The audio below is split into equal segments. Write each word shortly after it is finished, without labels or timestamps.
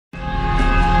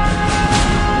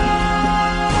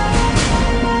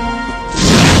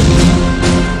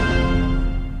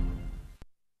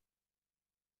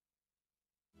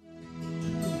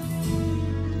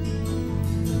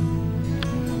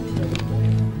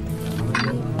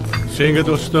Senga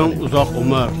do'stim uzoq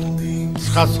umr,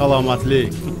 sihat salomatlik.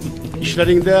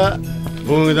 Ishlaringda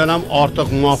bundan ham ortiq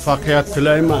muvaffaqiyat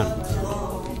tilayman.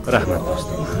 Rahmat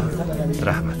do'stim.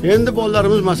 Rahmat. Endi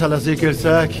bolalarimiz masalasiga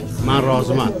kelsak, men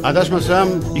roziman. Adashmasam,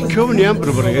 ikkovini ham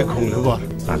bir-biriga ko'ngli bor.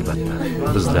 Albatta.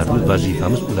 Bizlarning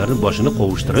vazifamiz ularning boshini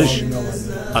qovushtirish.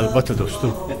 Albatta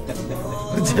do'stim.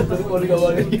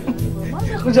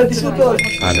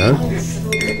 Ana.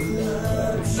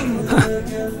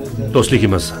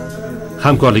 Do'stligimiz,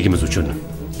 hamkorligimiz uchun.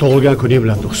 Tug'ilgan kuning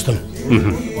bilan do'stim.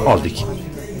 Oldik.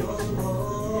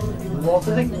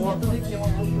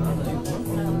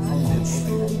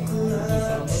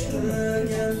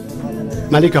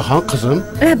 Malikaxon qizim,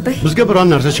 Rabbi. bizga biron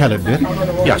narsa chalib ber.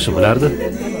 Yaxshi bo'lardi.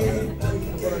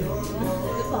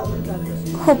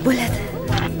 Xo'p bo'ladi.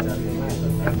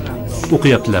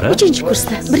 O'qiyaptilar-a?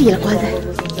 3-kursda 1 yil qoldi.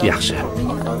 Yaxshi.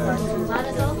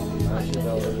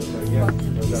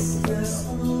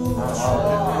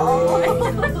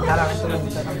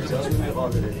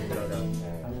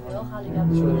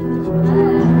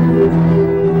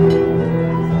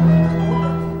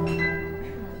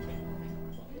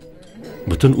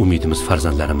 Butun umidimiz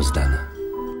farzandlarimizdan.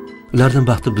 Ularning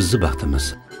baxti bizning baxtimiz.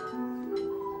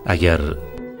 Agar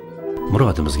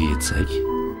murodimizga yetsak,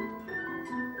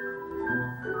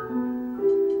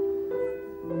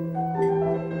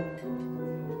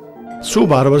 suv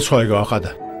baribir soyga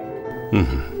oqadi.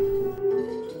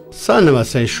 Sen nima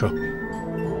sen shu?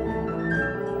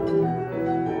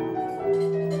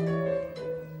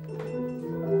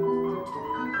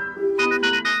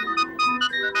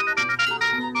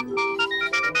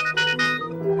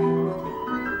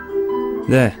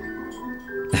 Da.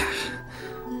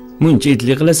 Muncha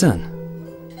itlik qilasan.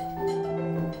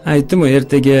 Aytdim-ku,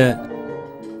 ertaga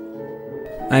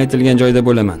aytilgan joyda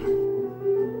bo'laman.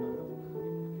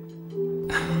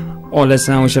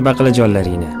 Olasan o'sha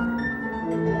baqlajonlaringni.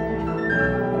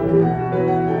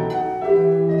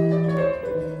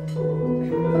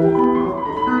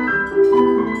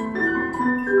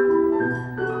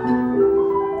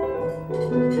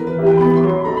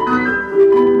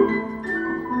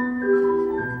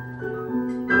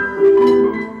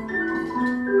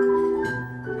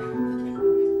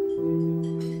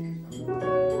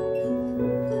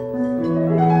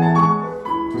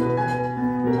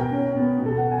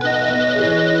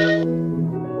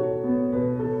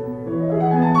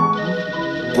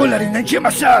 Qo'llaringdan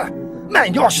kelmasa,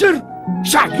 menga oshir,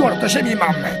 shart yorib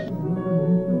tashlamaymanmi?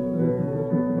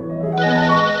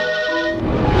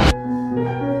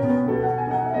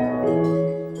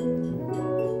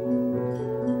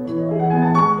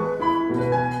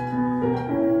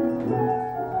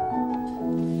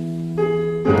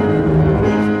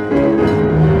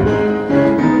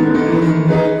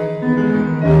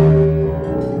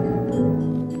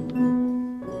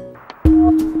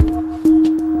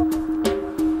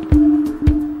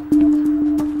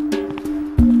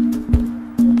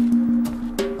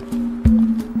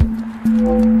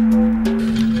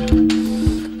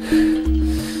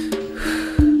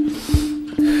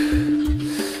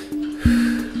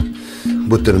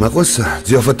 Bo'tda nima qo'ysa,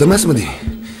 ziyofatda emasmiding?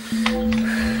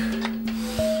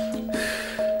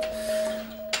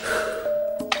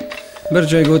 Bir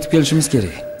joyga o'tib kelishimiz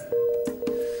kerak.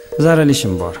 Zarur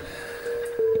ishim bor.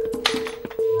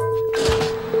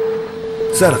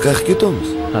 Sari qayerga ketamiz?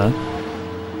 Ha?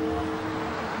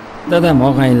 Dadam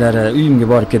og'aynilari uyimga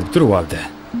borib ketib turib oldi.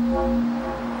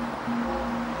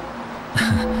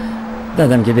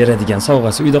 Dadamga beradigan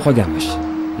sovg'asi uyda qolganmish.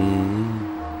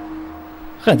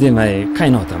 Ha, demay,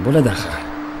 qaynotam bo'ladi axir.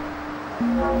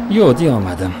 Yo'q, deya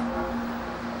olmadim.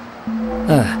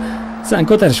 Ha, sen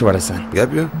ko'tarishib borasan.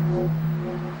 Gap yo'q.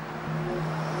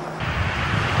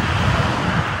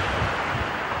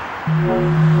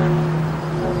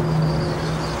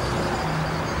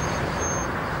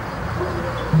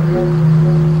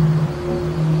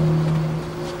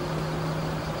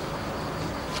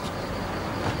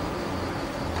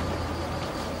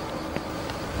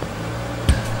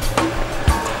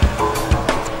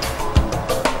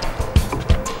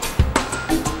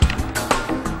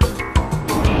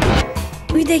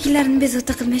 Uydagilarni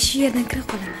bezovta qilmay shu yerdan kirib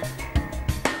qolaman.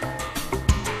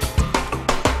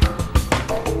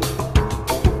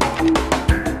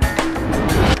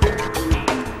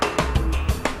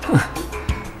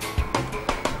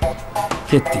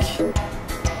 Ketdik.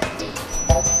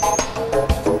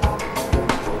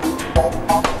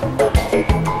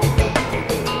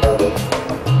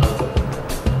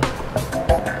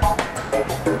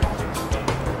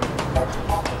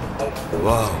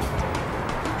 Wow.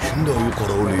 Shunday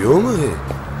yuqori o'liymi?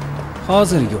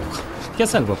 Hozir yo'q.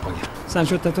 Kasal bo'lib qolgan. Sen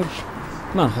shu yerda tur.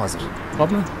 Men hozir.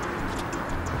 Xo'pmi?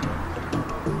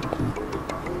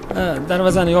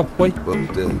 Darvozani yopib qo'y.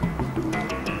 Bo'pti.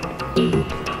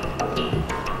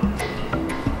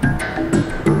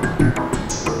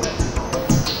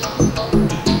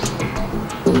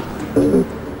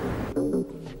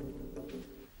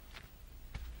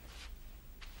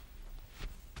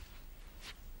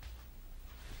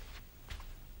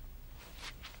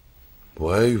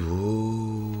 Voy bu.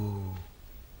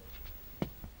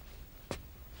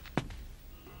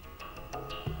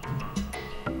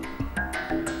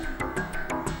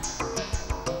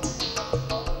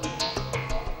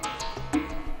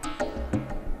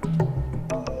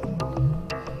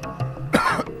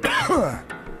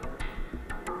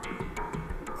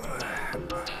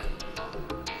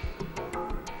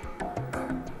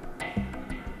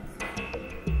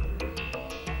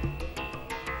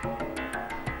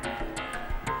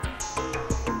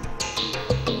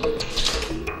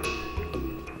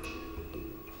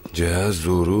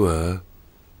 Jazo ha.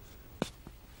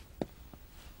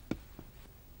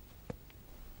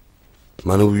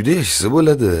 Mana uyda yashasa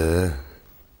bo'ladi.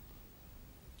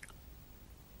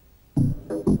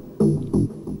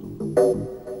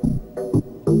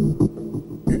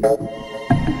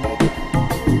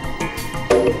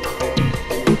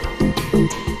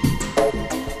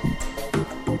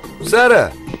 Sara,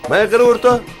 mana qara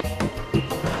o'rta.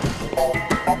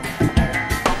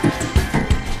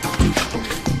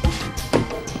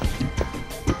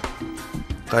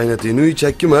 Qaynating uy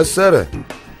chakki emas, Sara.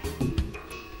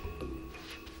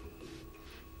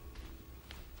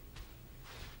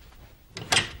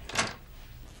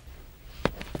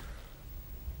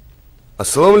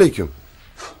 Assalomu alaykum.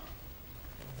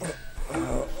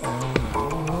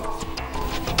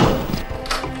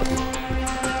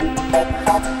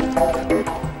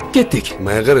 Ketdik.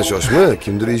 Menga qara, shoshma,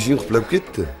 kimdir eshigini quplab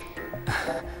ketdi.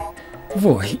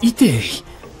 Voy, itek.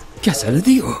 Kasal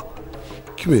edi-ku.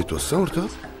 Kim aytayapsan,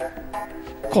 o'rtoq?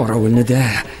 Qorovulni-da.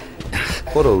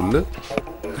 Qorovulni?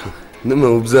 Nima,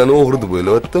 u bizani o'g'ri deb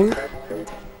o'ylayaptimi?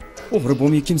 O'g'ri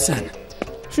bo'lmay kimsan?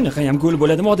 Shunaqa ham go'l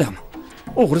bo'ladimi odam?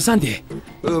 O'g'risan-de.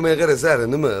 Men qara, Sara,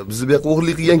 nima, bizni bu yoqqa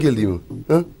o'g'irlik qilgan keldingmi?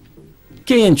 Ha?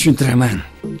 Keyin tushuntiraman.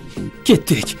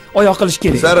 Ketdik. Oyoq qilish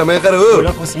kerak. Sara, men qara,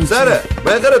 Sara,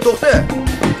 men qara, to'xta.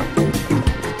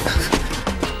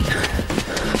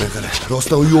 Men qara,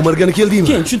 rostdan uy o'margani keldingmi?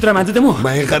 Keyin tushuntiraman dedim-ku.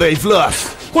 Men qara, iflos.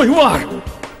 Qo'yib yubor.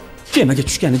 Kemaga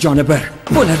tushgani joni bir.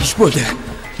 Bo'lar ish bo'ldi.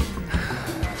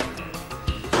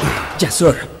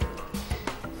 Jasur.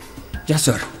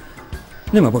 Jasur.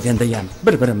 Nima bo'lganda ham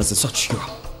bir-birimizni sochish yo'q.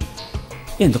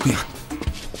 Endi quyon.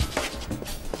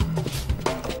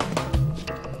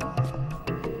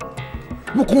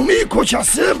 Muqimiy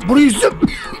ko'chasi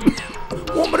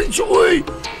 111-uy.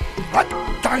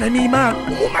 Tanimayman,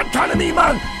 umuman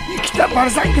tanimayman. Ikkita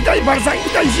barzangiday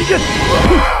yigit.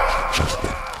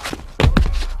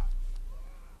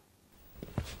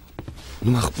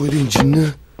 Nima qilib qo'yding, jinni?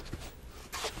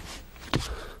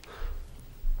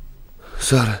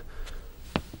 Sara,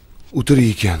 o'tiring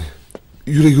ekan.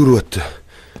 Yurak uryapti.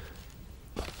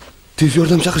 Tez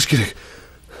yordam chaqirish kerak.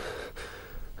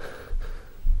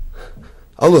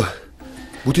 Allo,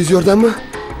 bu tez yordammi?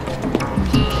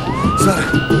 Sara,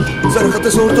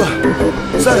 qayerdasan o'rtoq?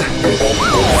 Sara!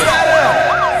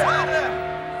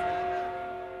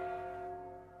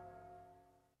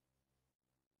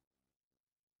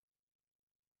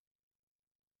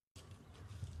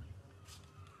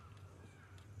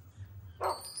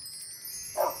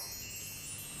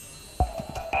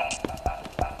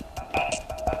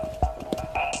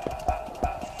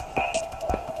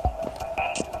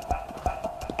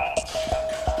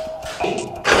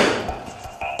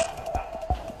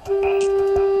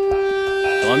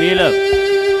 Komilov,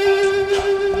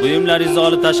 buyumlaringizni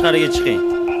olib tashqariga chiqing.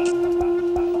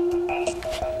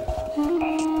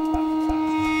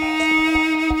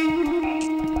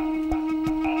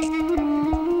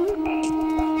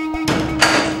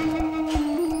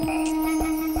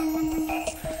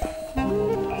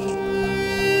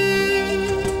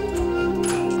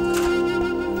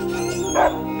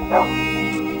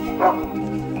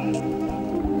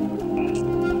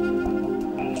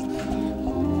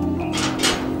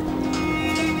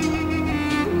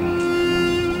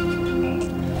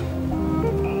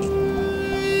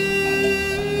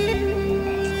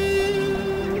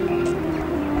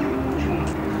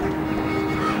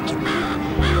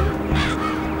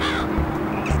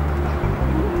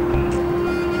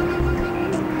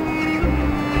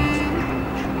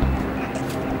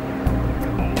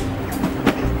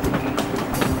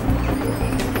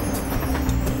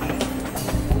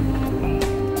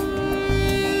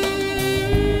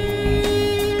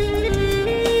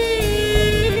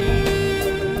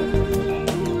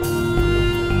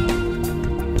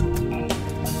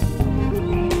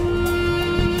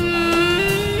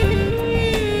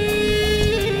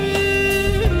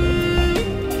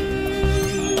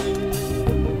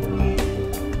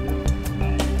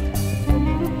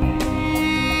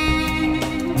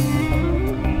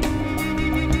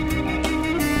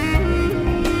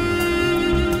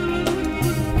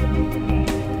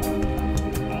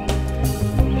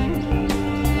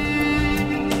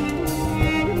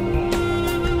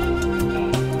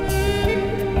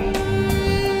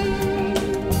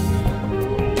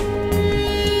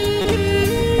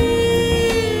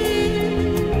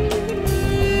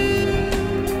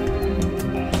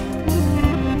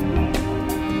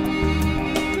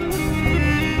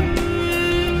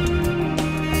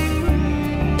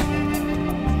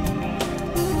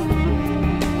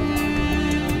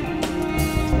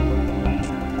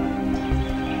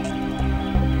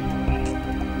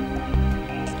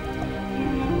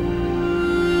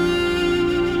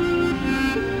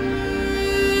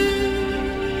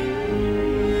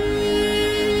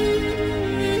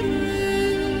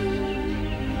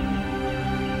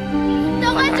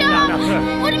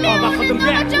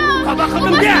 Qaba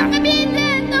qildimga.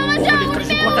 O'g'illik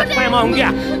qilishni ko'rsatib qo'yaman unga.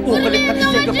 O'g'illik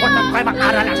qilishga ko'rsatib qo'yaman,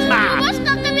 aralashma.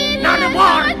 Nari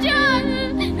bor.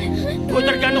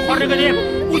 To'ydirganni xorliga deb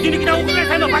o'zinikidan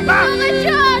o'qilaysanmi, Fatma?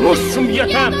 Mushum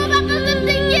yetam.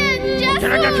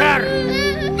 Kiragaklar.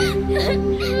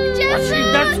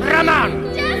 Ochlikdan siraman.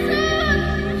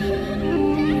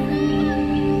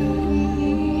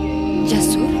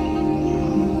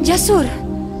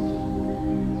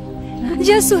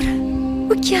 Jasur,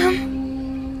 ukam.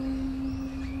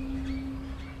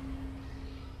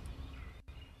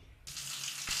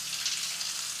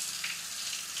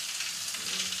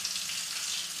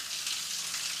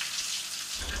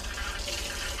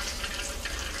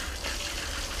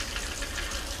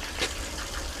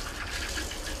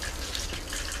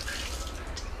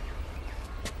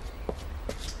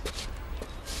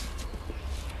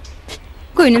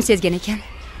 Ko'nglim sezgan ekan.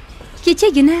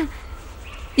 Kechagina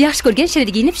yaxshi ko'rgan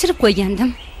shirinligingni pishirib qo'ygandim.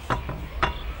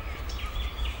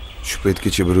 Shu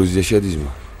paytgacha bir o'z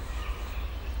yashadingizmi?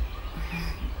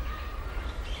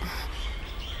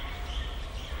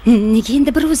 Nega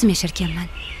endi bir o'zim yasharkanman?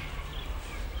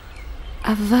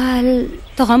 Avval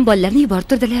tog'am bolalarni yuborib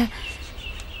turdilar.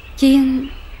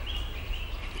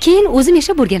 Keyin o'zim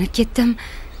yashab o'rganib ketdim.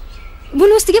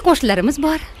 Buni ustiga qo'shnilarimiz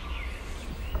bor.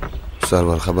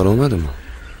 Sarvar xabar olmadimi?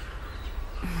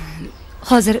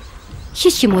 Hozir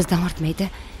hech kim o'zidan ortmaydi.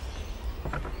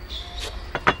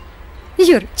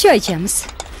 Yur, choy ichamiz.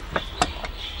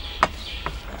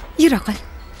 Yur aql.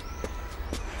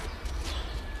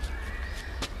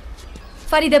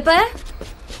 Farida opa.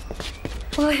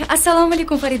 Voy, assalomu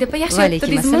alaykum Farida opa. Yaxshi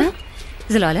o'tirdingizmi?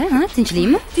 Zilola, ha,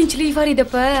 tinchlikmi? Tinchlik Farida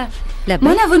opa.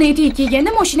 Mana buni etik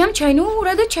kiyganda mashinam chayni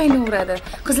uradi.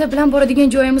 Qizlar bilan boradigan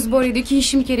joyimiz bor edi,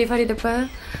 kiyishim kerak Farida opa.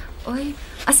 Voy,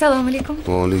 assalomu alaykum.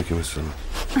 Va alaykum assalom.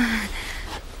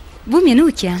 Bu meni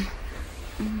ukam.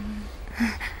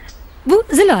 Bu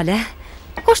Zilola.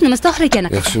 Qo'shnimiz Tohir akani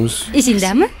qizi. Yaxshimiz?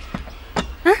 Esingdami?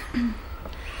 Ha?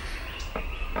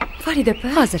 Farida opa.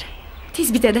 Hozir. Tez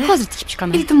bitadi. Hozir tikib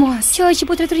chiqaman. Iltimos. Choy ichib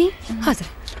o'tira turing. Hozir.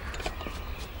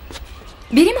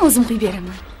 Beraymi, o'zim quyib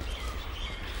beraman.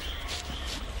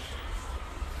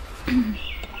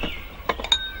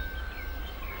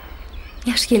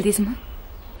 Yaxshi keldingizmi?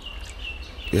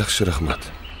 Yaxshi, rahmat.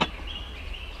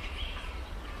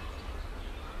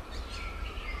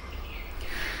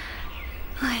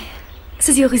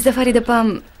 Siz yo'g'ingizda Farida opam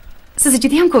sizni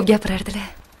juda ham ko'p gapirardilar.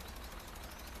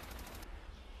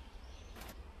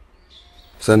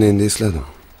 Sen endi esladim.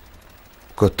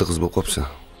 Katta qiz bo'lib qopsan.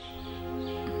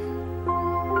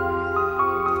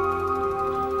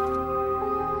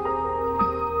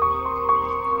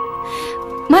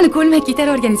 Mani ko'lmak ketar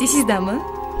o'rganiz esizdami?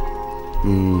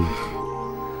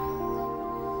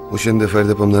 O'shanda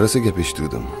Farida opam narasa gap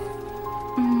eshitdim.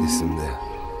 Esimda.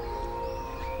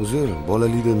 Uzr,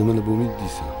 bolalikda nimalar bo'lmaydi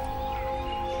deysan?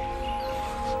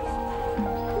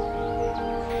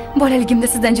 Bolaligimda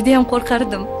sizdan juda ham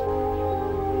qo'rqardim.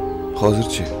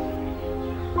 Hozirchi?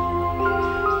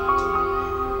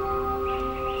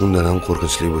 Undan ham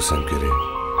qo'rqinchli bo'lsam kerak.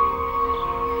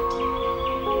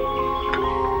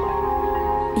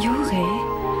 Yo'q-e.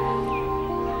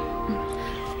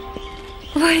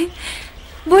 Voy,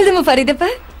 bo'ldimi Farida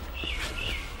opa?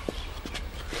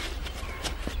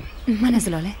 Mana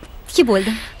Zilola, tikib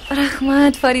bo'ldim.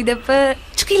 Rahmat Farida opa.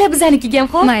 Chiqinglar bizanikiga ham,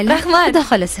 xo'p? Mayli, rahmat. Xudo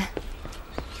xolasa.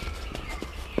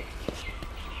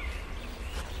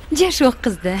 Jashoq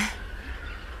qizda.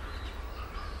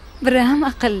 Biram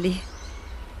aqlli.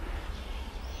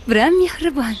 Biram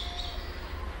mehribon.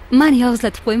 Meni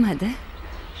yovuzlatib qo'ymadi.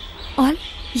 Ol,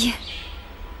 ye.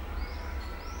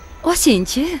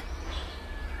 Osenchi.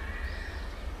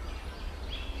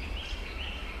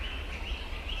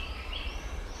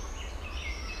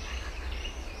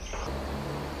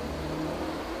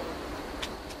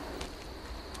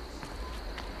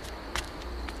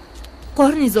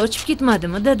 Qorningiz ochib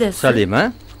ketmadimi, dadasi? Salima?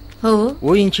 Ha?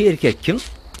 O'yinchi erkak kim?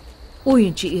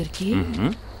 O'yinchi erkak?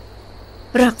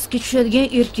 Raqsga tushadigan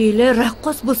erkaklar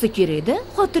raqqos bo'lsa kerak-da.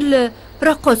 Xotinlar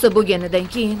raqqosa bo'lganidan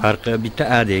keyin. Farqi bitta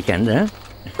adi ekan-da.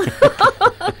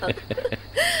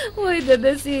 Voy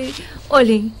dadasi,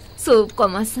 oling, sovib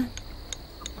qolmasin.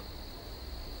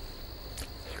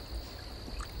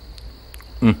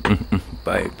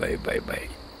 Bay.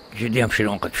 Juda ham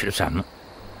shirin ovqat pishiribsanmi?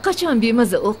 Qachon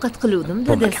bemaza ovqat qiluvdim,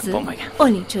 dadasi? Bo'lmagan.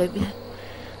 Oling choy bilan.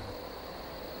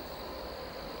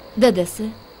 Dadasi.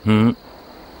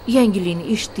 Yangilikni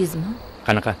eshitdingizmi?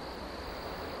 Qanaqa?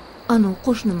 Anu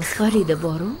qo'shnimiz Farida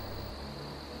bor-ku.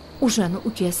 O'shani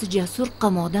ukasi Jasur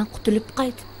qamoqdan qutulib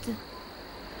qaytibdi.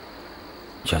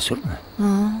 Jasurmi? Ha.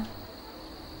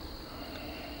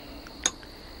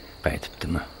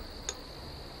 Qaytibdimi?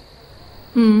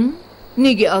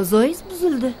 Nega a'zoyingiz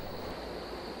buzildi?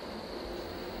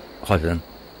 Xotin.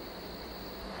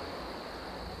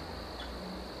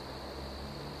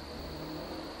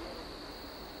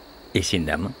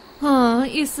 Esingdami? Ha,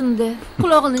 esimda.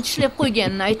 Qulog'ini tishlab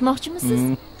qo'yganini aytmoqchimisiz?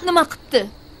 Nima qildi?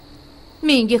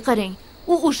 Menga qarang,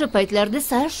 u o'sha paytlarda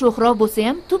sal sho'xroq bo'lsa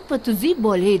ham tuppa-tuziy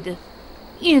bola edi.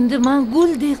 Endi men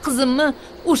Guldek qizimni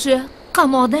o'sha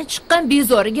qamoqdan chiqqan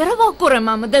bezoriga ravo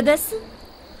ko'ramanmi, dadasi?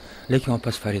 Lekin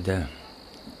opas Farida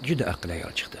juda aql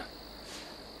ayol chiqdi.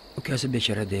 Ukasi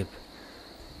bechora deb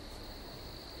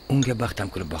unga baxtam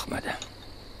kulib boqmadi.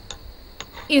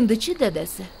 Endi-chi,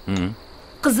 dadasi?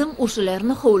 Qizim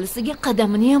o'shalarni hovlisiga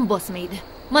qadamini ham bosmaydi.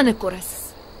 Mana ko'rasiz.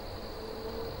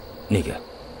 Nega?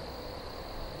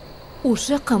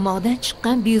 O'sha qamoqdan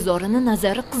chiqqan bezorini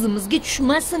nazari qizimizga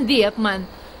tushmasin deyapman.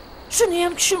 Shuni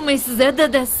ham tushunmaysiz-a,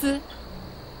 dadasi?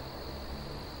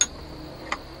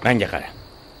 Menga qara.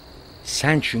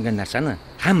 Sen tushungan narsani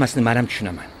hammasini men ham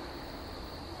tushunaman.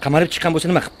 Qamalib chiqqan bo'lsa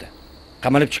nima qilibdi?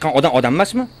 Qamalib chiqqan odam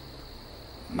emasmi?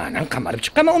 Men ham qamalib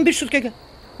chiqqanman 15 sutkaga.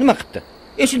 Nima qilibdi?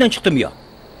 Esidan chiqdim yo.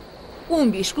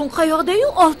 15 kun qayoqda-yu,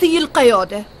 6 yil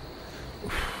qayoqda?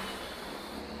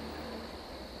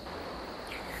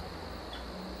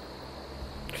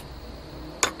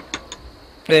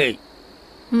 Ey.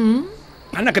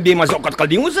 Qanaqa bemaza ovqat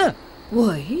qilding o'zi?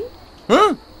 Voy.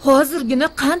 Hozirgina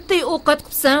qanday ovqat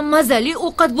qilsam, mazali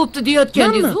ovqat bo'pti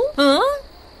deyotgandingiz-ku?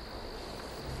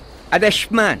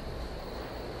 Adashibman.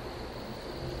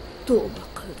 Tavba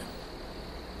qildim.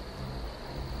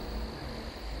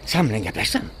 Sen bilan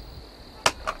gaplashsam,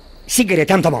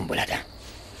 sigaretam tamom bo'ladi.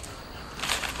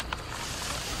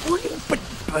 Voy,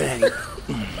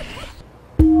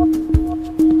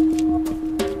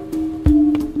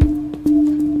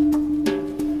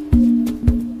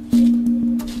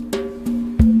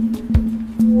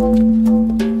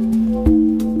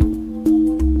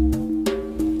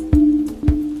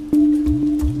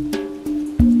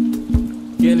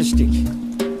 Kelishdik.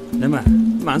 Nima?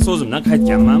 Men so'zimdan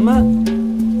qaytganmanmi?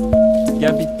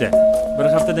 Gap bitta. Bir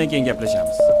haftadan keyin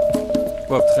gaplashamiz.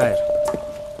 Bo'pti, xayr.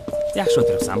 Yaxshi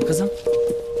o'tiribsanmi, qizim?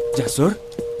 Jasur?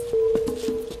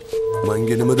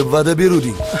 Menga nima deb va'da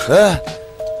beruvding? Ha?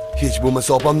 Hech bo'lmasa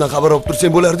opamdan xabar olib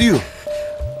tursang bo'lardi-yu.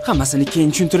 Hammasini keyin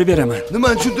tushuntirib beraman.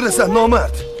 Nimani tushuntirasan,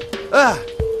 nomard? Ha?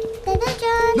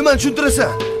 Dadajon. Nimani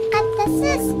tushuntirasan?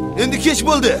 Qattasiz. Endi kech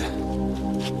bo'ldi.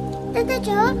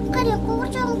 Dadajon, qara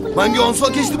qo'g'irchog'im kuldi. Menga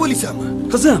onsoq kechdi bo'laysanmi?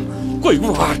 Qizim, qo'y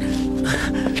bor.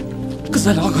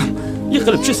 Qizalog'im,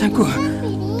 yiqilib tushasan-ku.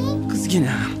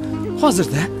 Qizginam,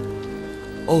 hozirda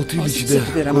 6 yil ichida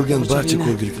ko'rgan barcha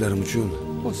ko'rgiliklarim uchun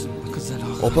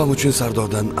opam uchun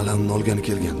Sardordan alamni olgani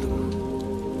kelgandim.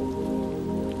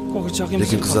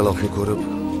 Lekin qizaloqni ko'rib,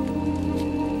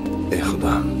 ey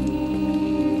xudo.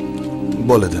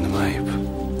 Bolada nima ayb?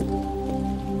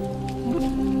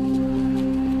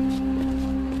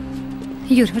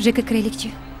 Yur, o'shaga kiraylikchi.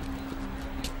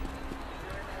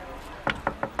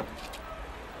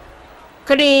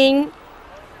 Kiring.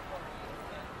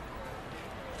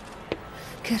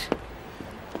 Kir.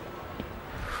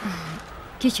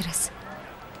 Kechirasiz.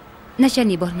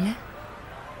 Nachalnik bormi?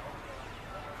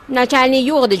 Nachalnik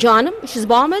yo'q edi, jonim. Siz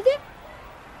bormidi?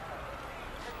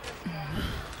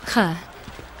 Ha.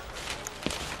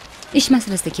 Ish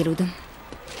masalasida keluvdim.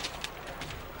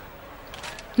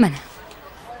 Mana.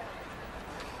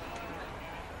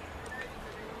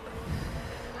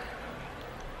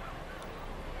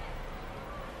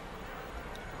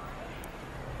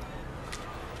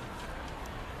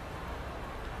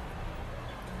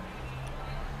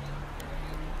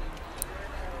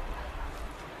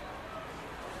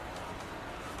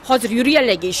 Hozir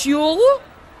yurganlarga ish yo'q-ku.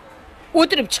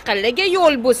 O'tirib chiqqanlarga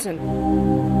yo'l bo'lsin.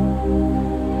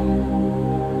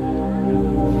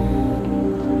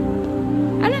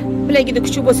 Ana, bilagida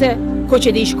kuchi bo'lsa,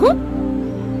 ko'chada ish ko'p.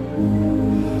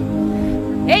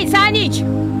 Ey, Sanich!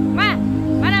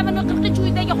 Mana buni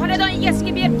 40-uydagi xonadon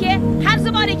egasiga beribki, qarzi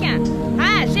bor ekan.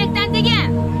 Ha, shekdan degan.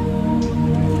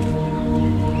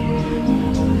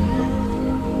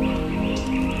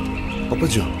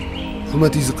 Opajon,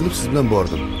 hurmatingizni qilib siz bilan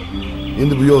bordim.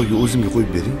 Endi bu yog'iga o'zimga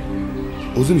qo'yib bering.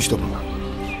 O'zim ish topaman.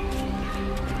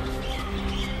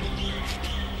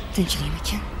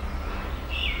 Tinchlikmikan?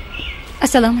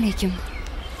 Assalomu alaykum.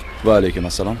 Va alaykum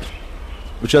assalom.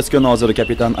 Uchastka noziri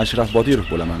kapitan Ashraf Bodirov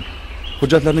bo'laman.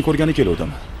 Hujjatlarni ko'rgani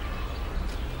keluvdim.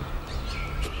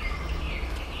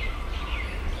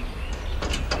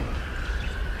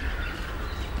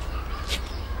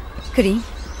 Kiring.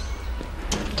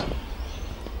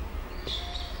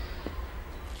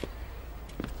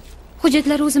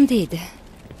 Hujjatlar o'zimda edi.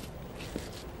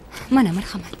 Mana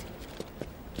marhamat.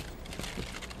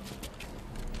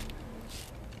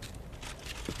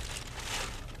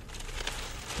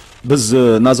 Biz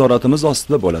nazoratimiz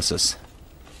ostida bo'lasiz.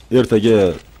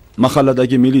 Ertaga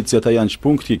mahalladagi militsiya tayanch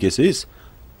punktiga kelsangiz,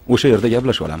 o'sha yerda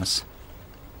gaplashib olamiz.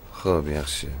 Xo'p,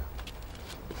 yaxshi.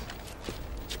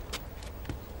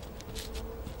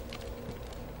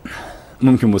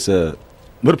 Mumkin bo'lsa,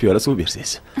 bir piyola suv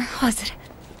bersangiz. Hozir.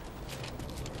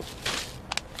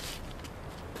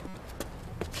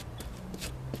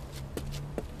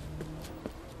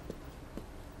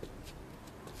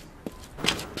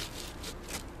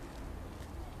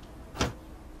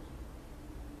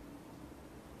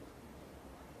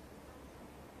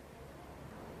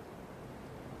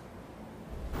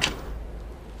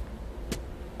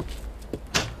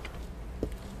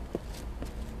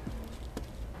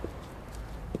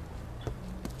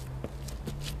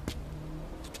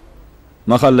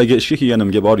 Mahallaga ishga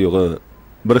kelganimga bor yo'g'i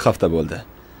bir hafta bo'ldi.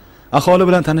 Aholi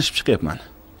bilan tanishib chiqyapman.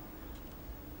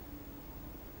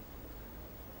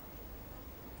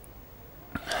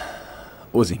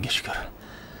 O'zingga shukr.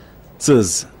 Siz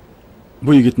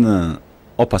bu yigitni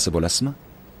opasi bo'lasizmi?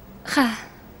 Ha.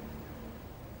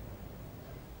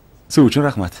 Siz uchun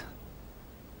rahmat.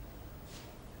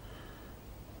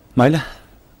 Mayli.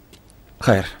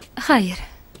 Xayr. Xayr.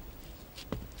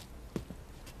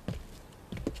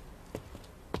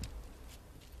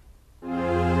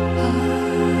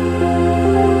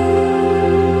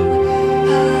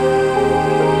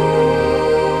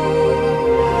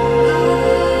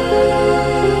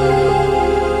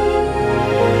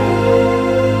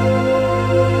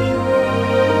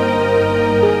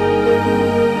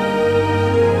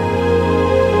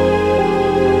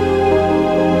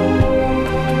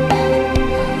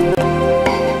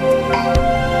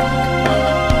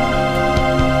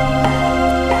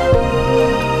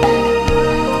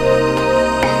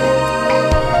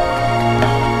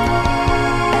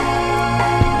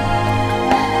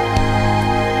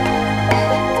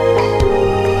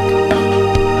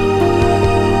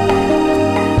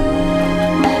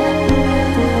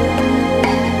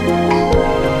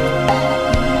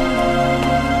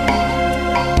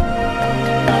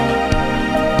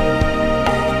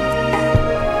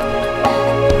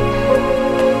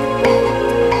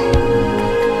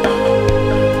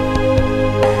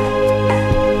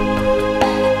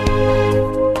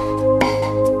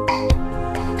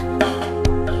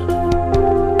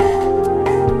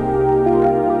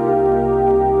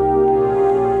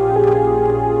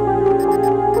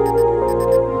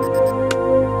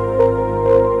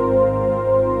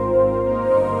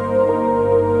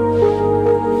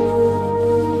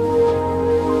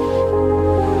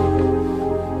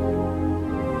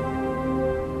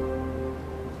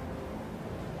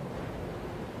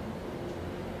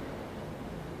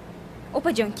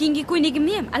 Opajon, keyingi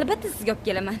ko'ynagimni ham albatta sizga olib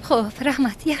kelaman. Xo'p,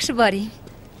 rahmat. Yaxshi boring.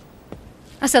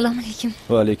 Assalomu alaykum.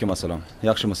 Va alaykum assalom.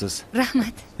 Yaxshimisiz?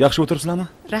 Rahmat. Yaxshi o'tiribsizlarmi?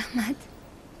 Rahmat.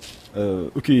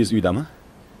 Ukangiz uydami?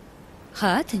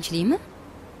 Ha, tinchlikmi?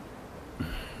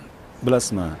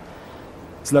 Bilasizmi?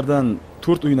 Sizlardan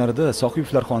 4 uy narida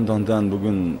Soqiyevlar xonadonidan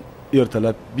bugun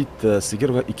ertalab bitta sigir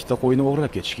va 2 ta qo'yni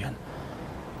o'g'irlab ketishgan.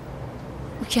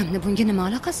 Ukamni bunga nima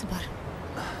aloqasi bor?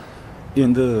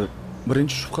 Endi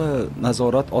birinchi shubha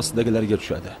nazorat ostidagilarga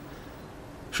tushadi.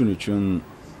 Shuning uchun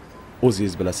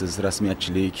o'zingiz bilasiz,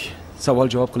 rasmiyatchilik,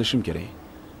 savol-javob qilishim kerak.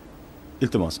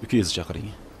 Iltimos, ukangizni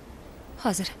chaqiring.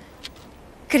 Hozir.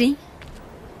 Kiring.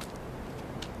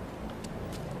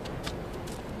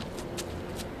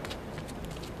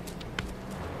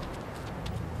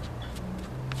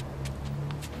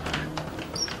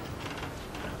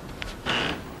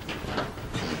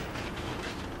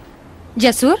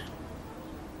 Jasur?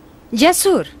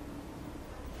 Jasur.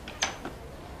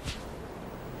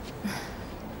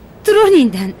 Tur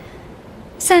o'rningdan.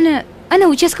 Seni ana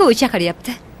uchastkavoy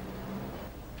chaqiryapti.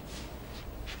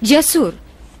 Jasur.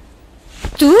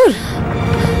 Tur.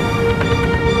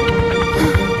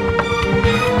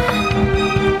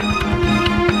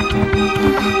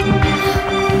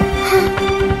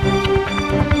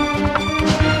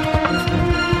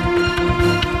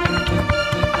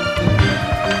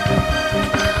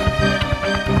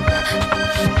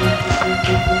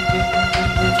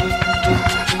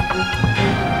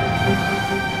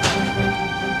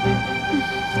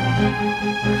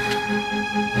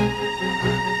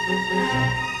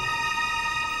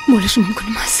 Bo'lishi mumkin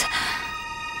emas.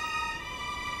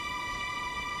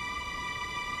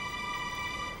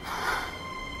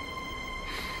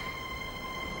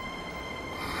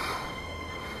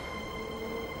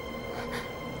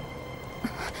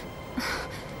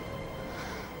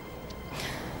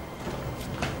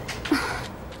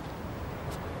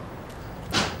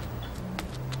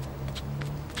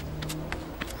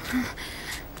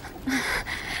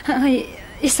 Ay,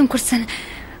 esim qursin.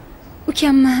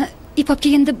 Ukamni ip olib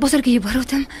kelganda bozorga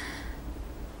yubordim.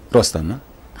 Rostdanmi?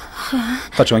 Ha.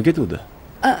 Qachon ketuvdi?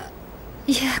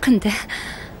 Yaqinda.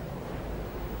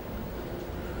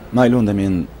 Mayli, unda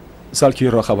men sal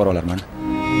keyinroq xabar olarman.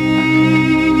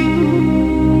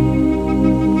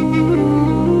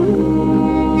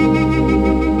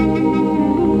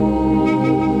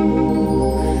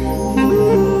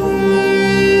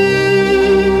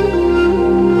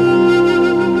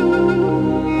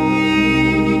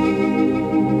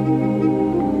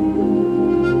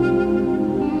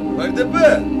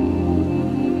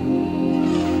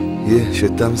 Shu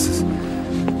yerdamisiz?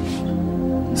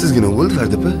 Sizga nima bo'ldi,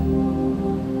 Farida opa?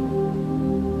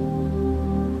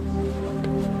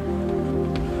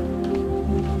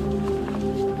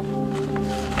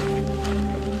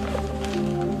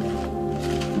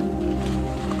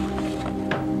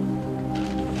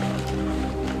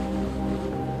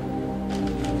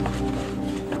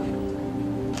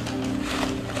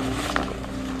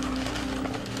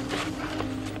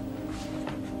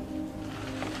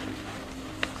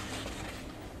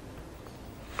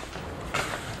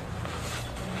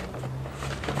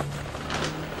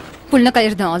 Pulni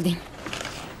qayerdan olding?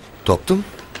 Topdim.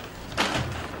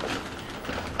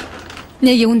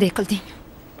 Nega unday qilding?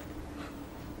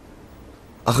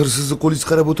 Axir sizni qo'lingiz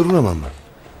qarab o'tiramanmi?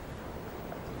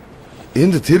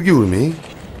 Endi terga urmang.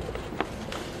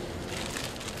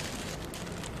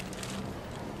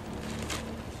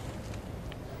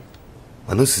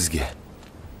 Mana sizga.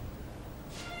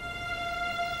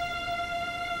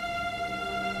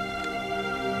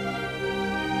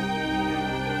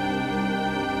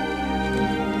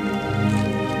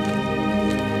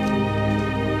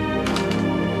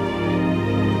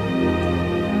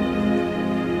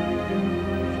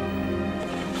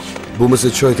 Bo'lmasa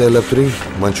choy tayyorlab turing,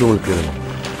 men cho'milib beraman.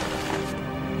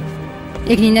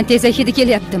 Egningdan tezak hidi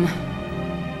kelyaptimi?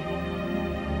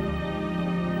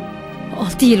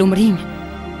 6 yil umring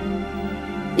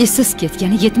esiz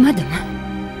ketgani yetmadimi?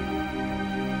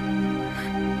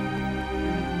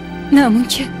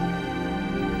 Namuncha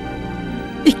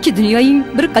ikki dunyoying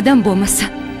bir qadam bo'lmasa.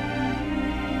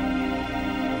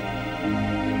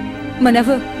 Mana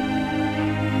bu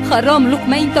harom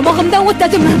luqmang tomog'imdan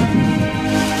o'tadimi?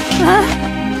 Ha?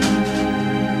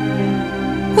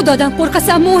 Xudodan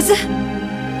qo'rqasanmi o'zi?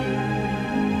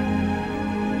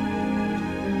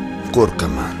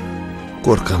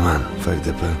 Qo'rqaman,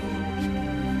 Farida opa.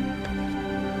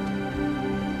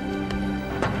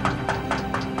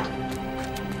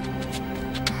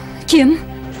 Kim?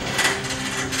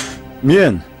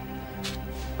 Men.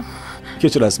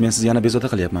 Kechirasiz, men sizni yana bezovta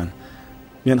qilyapman.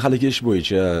 Men haligi ish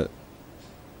bo'yicha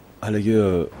haligi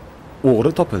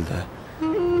o'g'ri topildi.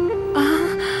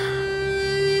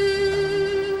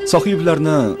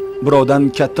 Sohiblarni birovdan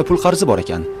katta pul qarzi bor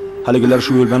ekan. Haligilar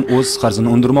shu yo'l bilan o'z qarzini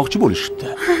undirmoqchi bo'lishibdi.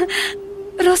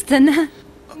 Rostdan.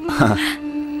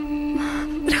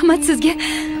 Rahmat sizga.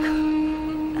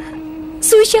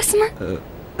 Suv ichasizmi?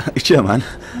 Ichaman.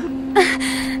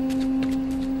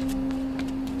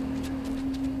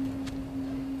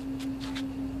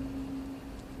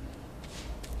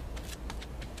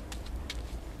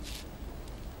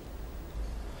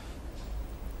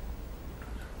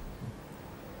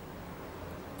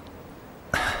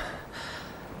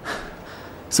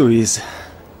 Suvingiz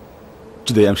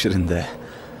juda ham shirinda.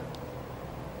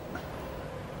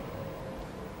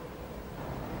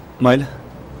 Mayli,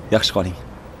 yaxshi qoling.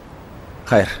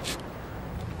 Xayr.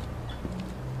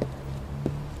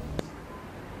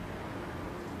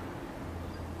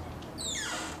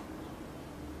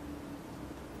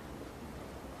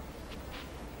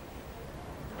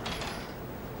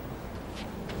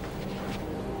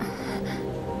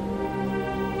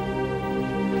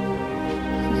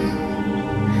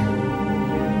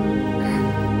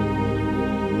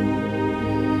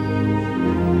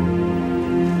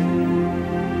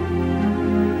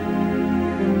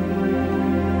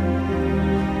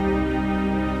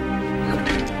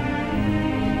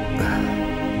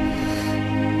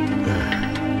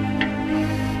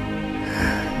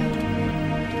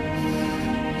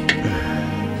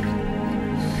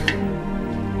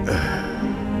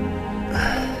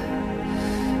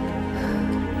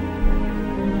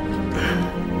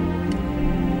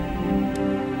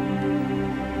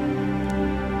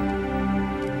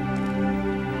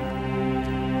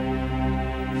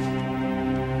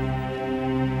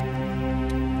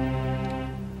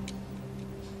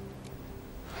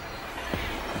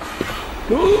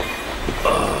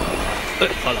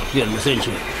 Xalaq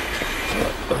bermasin-chi.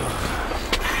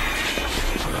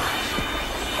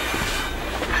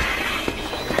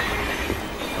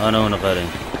 Ana uni qarang.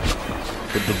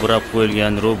 Xuddi burab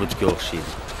qo'yilgan robotga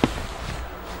o'xshaydi.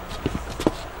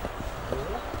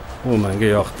 U menga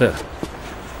yoqdi.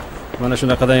 Mana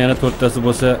shunaqadan yana 4 tasi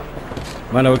bo'lsa,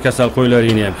 mana bu kasal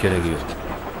qo'ylaringni ham keragi yo'q.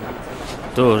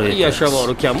 To'g'ri. Yashab bor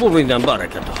ekan, umringdan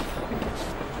baraka top.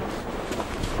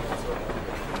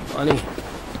 Ani.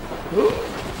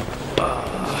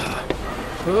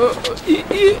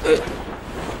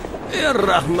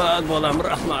 Rahmat bolam,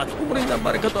 rahmat. Umringdan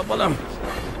baraka top bolam.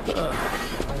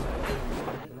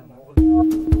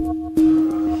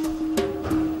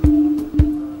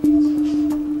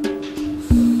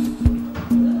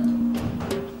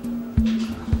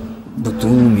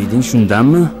 Butun umiding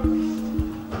shundanmi?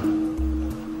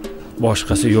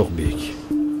 Boshqasi yo'q, bek.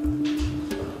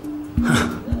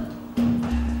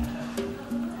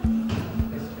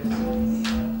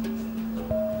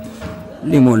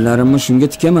 Limonlarimni shunga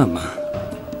tikamanmi?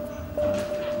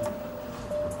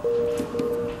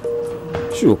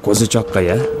 Shu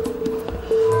qo'zichoqqa-ya.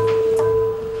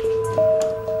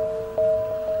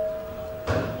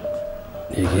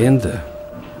 Nega endi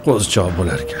qo'zichoq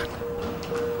bo'lar ekan?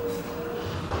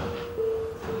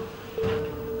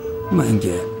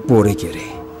 Menga bo'ri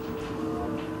kerak.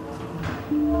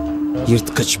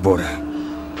 Yirtqich bo'ri.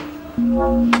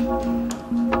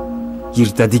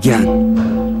 Yirtadigan.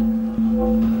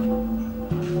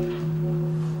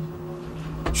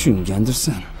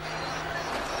 Tushungandirsan.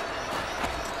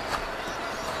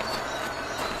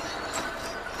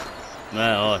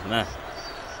 Ol, ma.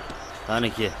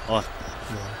 Qaniki, ol.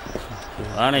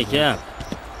 Qaniki.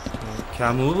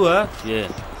 Kamu bu, ha? Ye.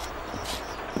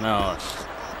 Ol.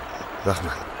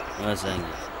 Rahmat. Va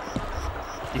senga.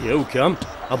 Ukam,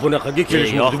 bunaqaga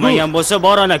kelish yoqmagan bo'lsa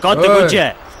bor ana, katta ko'cha.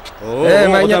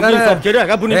 Menga qara. Kerak,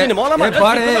 buniki nima olaman?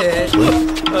 Bor.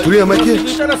 Turyam aka.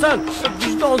 Ishanasan,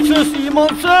 vijdonsiz,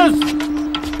 iymonsiz.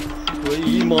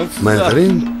 Iymonsiz. Menga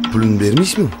qarang, pulni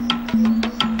bermaysizmi?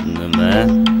 Nima?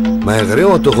 Menga qarang,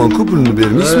 otaxon-ku pulni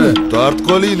bermaysizmi? Tort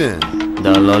qo'lingni.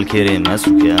 Dallol kerak emas,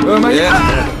 ukam.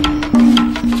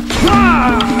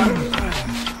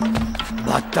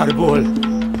 Battar bo'l.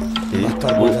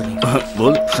 Battar bo'l.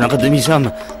 Bo'l, shunaqa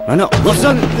demaysanmi? Mana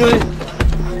bo'lsan.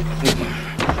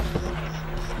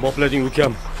 Boplading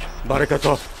ukam. Baraka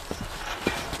top.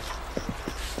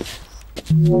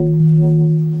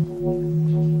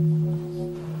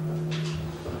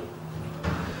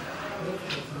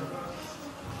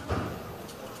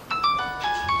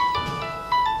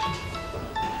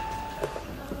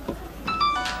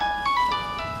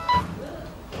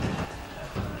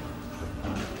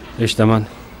 Eshitaman.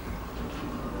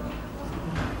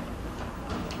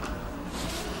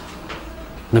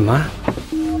 Nima?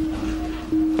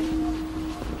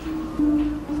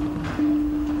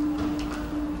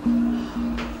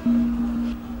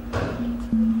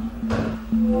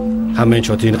 Hamma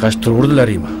chotingni qashib turib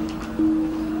urdilaringmi?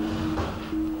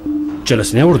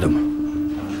 Chalasini urdimi?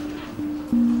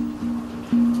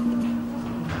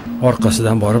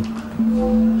 Orqasidan borib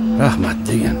rahmat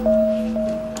degan.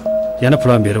 Yana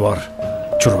plan berib bor.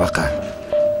 Churvaqa.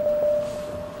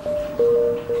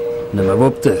 Nima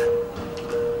bo'pti?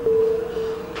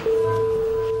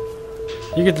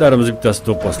 Yigitlarimiz bittasi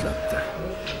do'pposlabdi.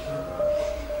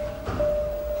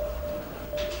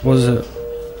 O'zi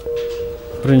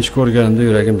birinchi ko'rganimda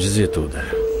yuragim jiz etuvdi.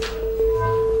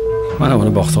 Mana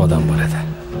buni boqsa odam bo'ladi.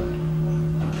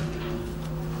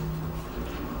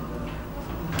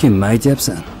 Kimni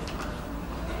aytyapsan?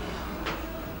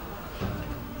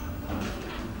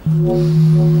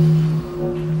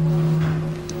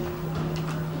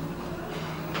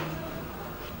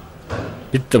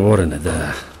 Bitta bo'rinida.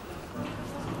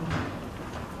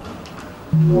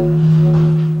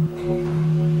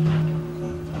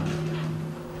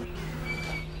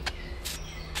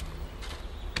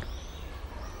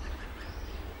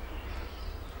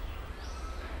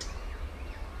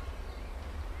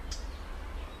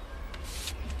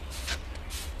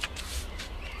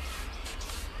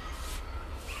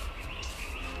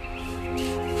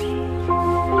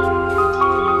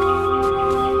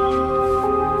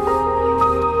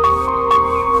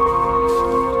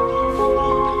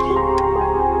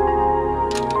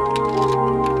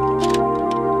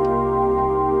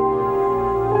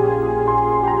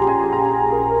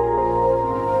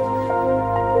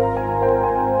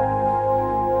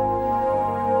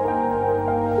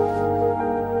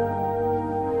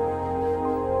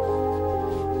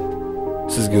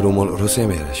 Sizga ro'mol rosa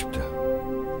ham yarashibdi.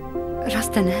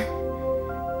 Rostana.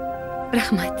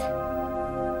 Rahmat.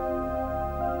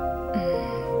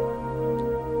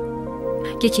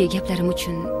 Kechagi gaplarim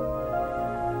uchun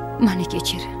meni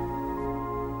kechir.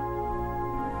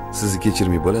 Sizni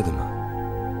kechirmay bo'ladimi?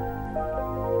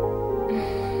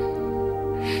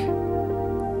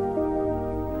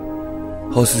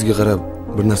 Hozir sizga qarab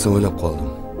bir narsa o'ylab qoldim.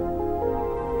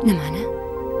 Nimani?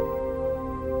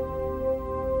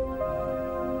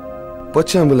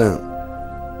 Pochcham bilan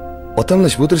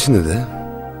otamlashib o'tirishni-da.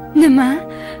 Nima?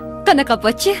 Qanaqa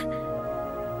pochcha?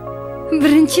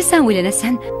 Birinchi sen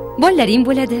o'ylanasan, bolalaring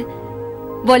bo'ladi.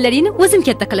 Bolalaringni o'zim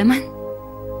katta qilaman.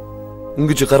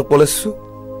 Ungacha qarib qolasiz-ku.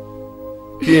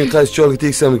 Keyin qaysi cholga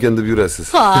tegsam ekan deb yurasiz.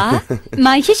 Ha,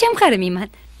 men hech ham qaramayman.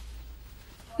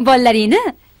 Bolalaringni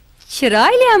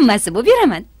chiroyli ammasi bo'lib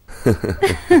beraman.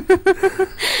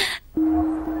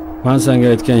 Men senga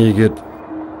aytgan yigit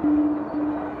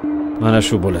mana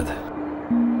shu bo'ladi.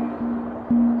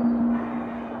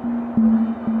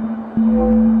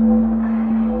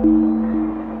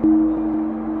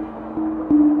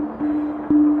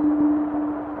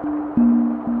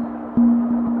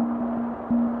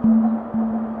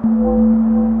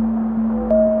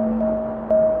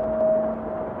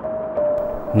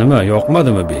 Nima,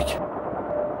 yoqmadimi bek?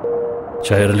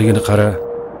 Chayirligini qara.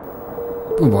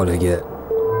 Bu bolaga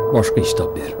boshqa ish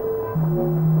top ber.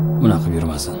 Unaqa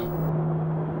yurmasin.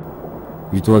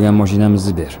 Yutib olgan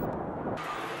mashinamizni ber.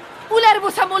 Ular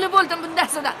bo'lsa bo'ldim bundan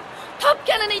so'ra.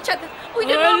 Topganini ichadi.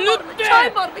 Uyda choy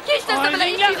bormi? Hech narsa bilan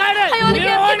ishlaydi.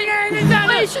 Hayoliga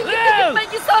kelmaydi. Shunga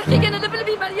menga sor kelganini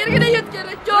bilmayman. Yerga yotgan.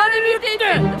 Jonim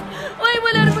yetdi. Voy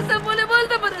bular bo'lsa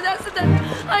bo'ldi bu narsadan.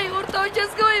 Ay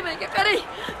o'rtoqchasiga voy menga qarang.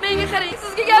 Menga qarang,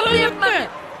 sizga gapiryapman.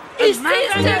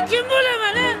 Eshitdingizmi? Kim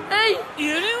bo'laman, ha? Ey,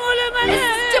 yering bo'laman.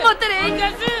 Kim o'tiring?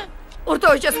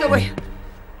 O'rtoqchasiga voy.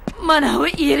 Mana u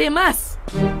yer emas.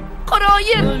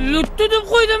 Qaroyim. Lutdi deb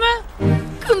qo'ydimi?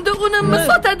 Kimdi unimni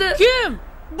sotadi? Kim?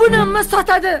 Bunimni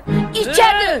sotadi.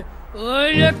 Ichadi.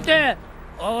 O'ylabdi.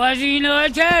 Ovozingni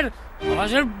o'chir.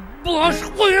 Hozir bosh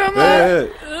qo'yaman.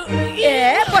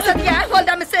 Bosadigan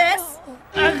ahvoldamisiz?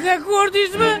 Aka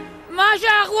ko'rdingizmi? Mana shu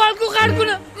ahvolku har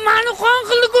kuni meni qon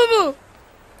qildi-ku bu.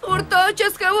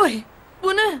 O'rtoqchasiga voy.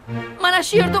 Buni mana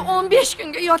shu yerda 15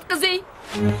 kunga yotqizing.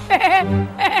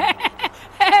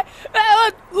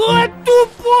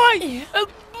 Tupoy!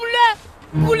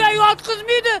 Bular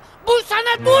yotqizmaydi. Bu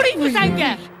sanatoriymi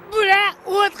senga? Bular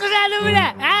o'tkazadi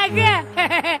bular. Aka.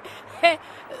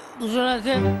 Uzr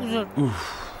aka, uzr.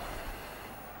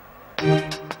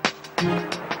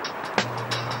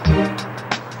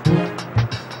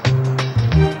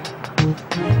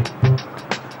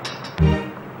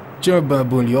 Coba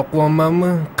bun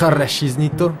yoqlayapmanmi? Qarashingizni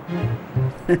to.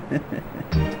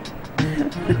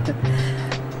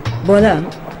 Bolam.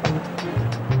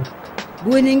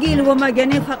 Bo'yningga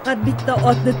ilvomagani faqat bitta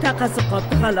otni taqasi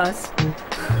qoldi xolos.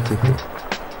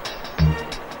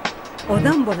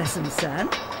 Odam bolasisan?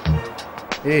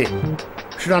 Ey,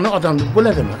 shularni odam deb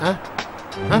bo'ladimi, ha?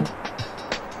 Ha?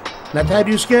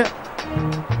 Notariusga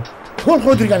qo'l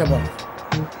qo'ydirgani bor.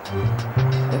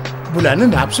 Bularni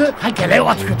nafsi hakalay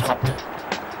otib ketibdi.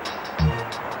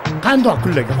 Qandoq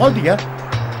kunlarga qoldi-ya?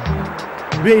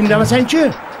 Bu indamasang-chi?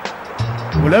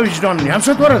 Bular vijdonni ham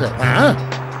sotvoradi, ha?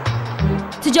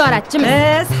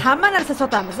 Tijoratchimiz. Biz hamma narsa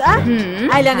sotamiz, a?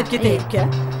 Aylanib ketaylik-ku.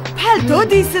 Palto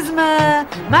deysizmi?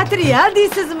 Material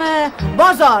deysizmi?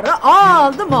 Bozori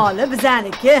oldi moli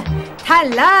bizaniki.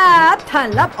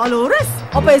 Tanlab olaverasiz.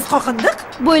 Opangiz qoqindiq.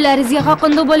 Bo'ylaringizga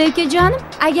qoqindiq bo'layki jonim.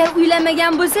 Agar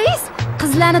uylamagan bo'lsangiz,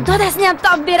 qizlarni dodasini ham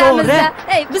topib beramiz-da.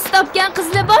 Ey, biz topgan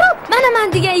qizlar bor, mana men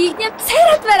degan yigitni ham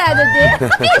sayrat beradi-de.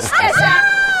 Eshitasa.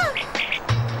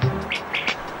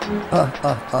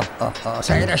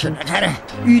 Sayrashini qara.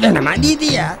 Uylanaman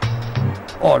deydi-ya.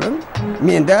 Oğlum,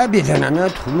 menda bedanani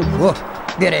tuxumi ko'p.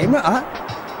 Beraymi, a?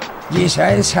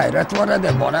 Yesay sayrat boradi,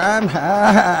 bolam.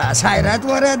 Ha, sayrat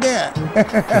boradi.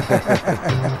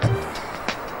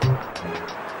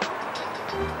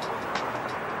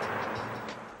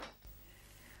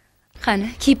 Qani,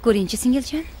 kiyib ko'ring-chi,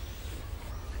 singiljon.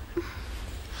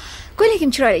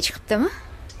 Ko'ylagim chiroyli chiqibdimi?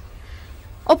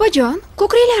 Opajon,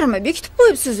 ko'kraklarimi bekitib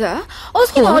qo'yibsiz-a?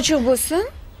 Ozgina ochiq bo'lsin.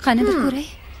 Qani bir ko'ray.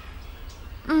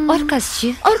 Orqasi-chi?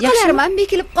 Orqalarim ham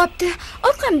bekilib qopti.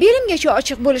 Orqam belimgacha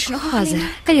ochiq bo'lishini hozir.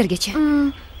 Qayergacha?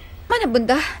 Mana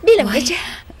bunda, belimgacha.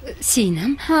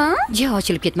 Sinam, jo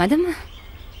ochilib ketmadimi?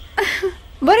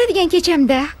 Boradigan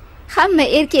kechamda hamma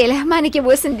erkaklar meniki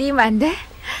bo'lsin deyman-da.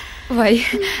 Voy.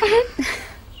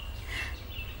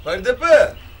 Fardepa.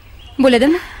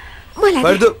 Bo'ladimi? Bo'ladi.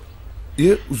 Farda.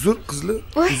 Uzr qizlar.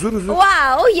 Uzr.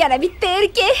 Wow, yana bitta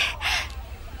erkak.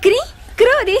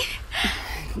 Kirodi.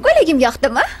 Ko'ylagim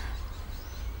yoqdimi?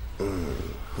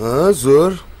 Ha,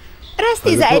 zo'r.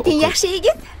 Rostingizni ayting, yaxshi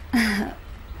yigit.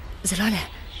 Zilola.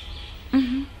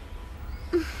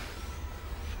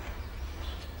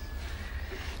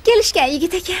 Kelishgan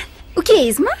yigit ekan.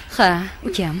 Ukangizmi? Ha,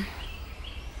 ukam.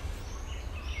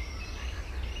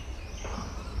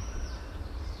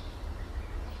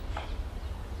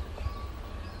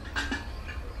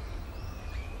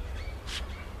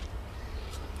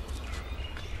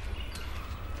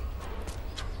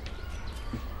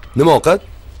 Nima ovqat?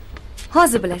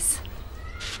 Hozir bilasiz.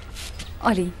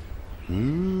 Oling.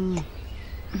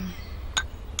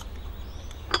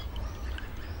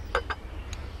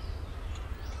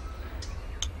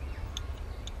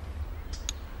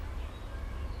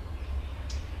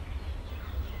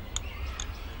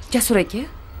 Jasur aka.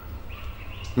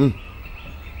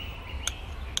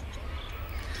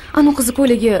 Anu qizi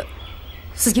ko'ylagi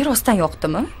sizga rostdan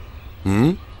yoqdimi?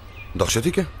 Dahshat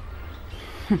ekan.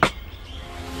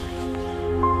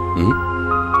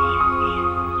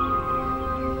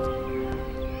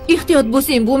 Ehtiyot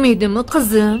bo'lsang bo'lmaydimi,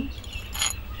 qizim?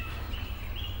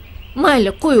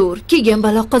 Mayli, qo'yaver. Kelgan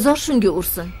balo qazor shunga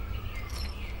ursin.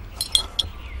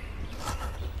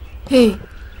 Hey,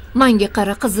 menga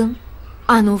qara qizim.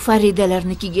 Anu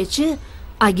Faridalarnikigacha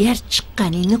agar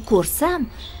chiqqaningni ko'rsam,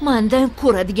 mendan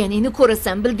ko'radiganingni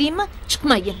ko'rasan, bildingmi?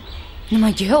 Chiqmagin.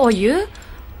 Nimaga, oyi?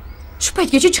 Shu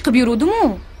paytgacha chiqib yuruvdim-ku.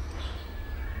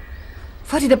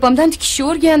 Farida opamdan tikishni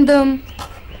o'rgandim.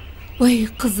 Voy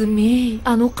qizim-ey,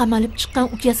 anu qamalib chiqqan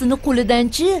ukasini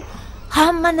qo'lidan-chi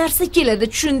hamma narsa keladi,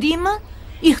 tushundingmi?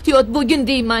 Ehtiyot bo'lgin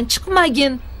deyman,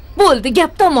 chiqmagin. Bo'ldi,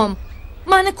 gap tamom.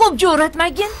 Meni ko'p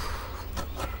jo'ratmagin.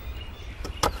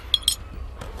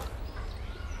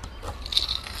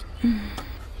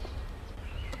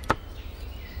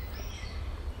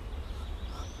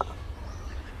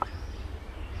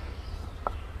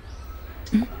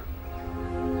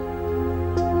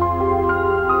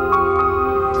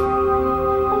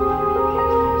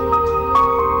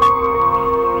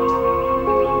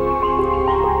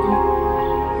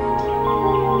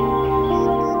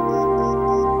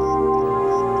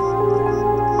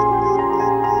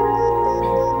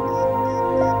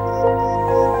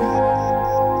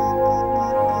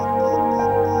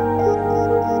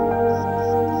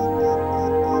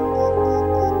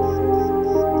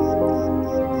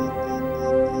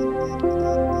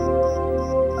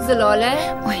 Zilola,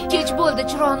 kech bo'ldi,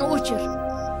 chiroqni o'chir.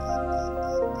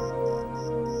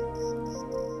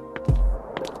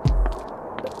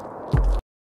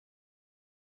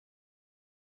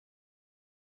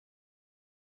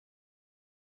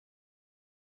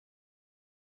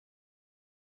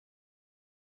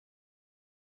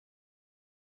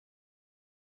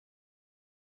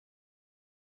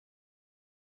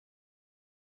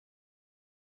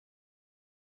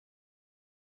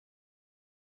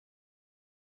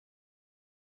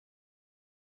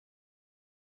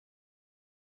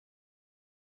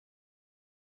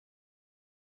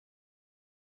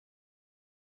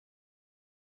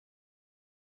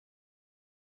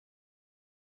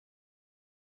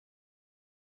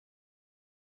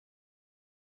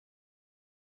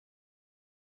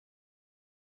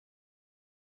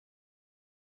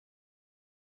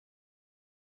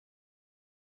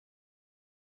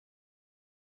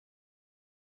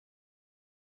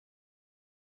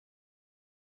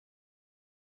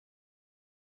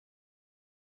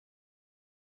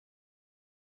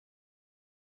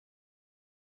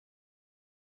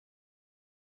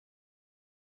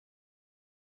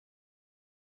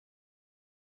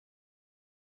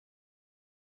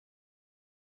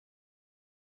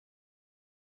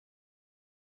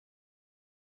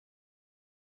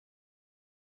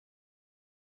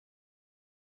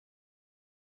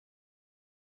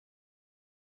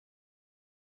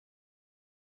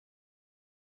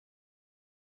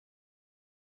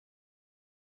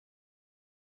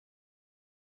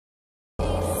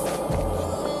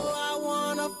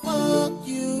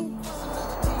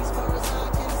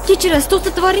 Kechirasiz,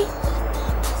 to'xtatib yuboring.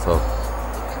 Sog'.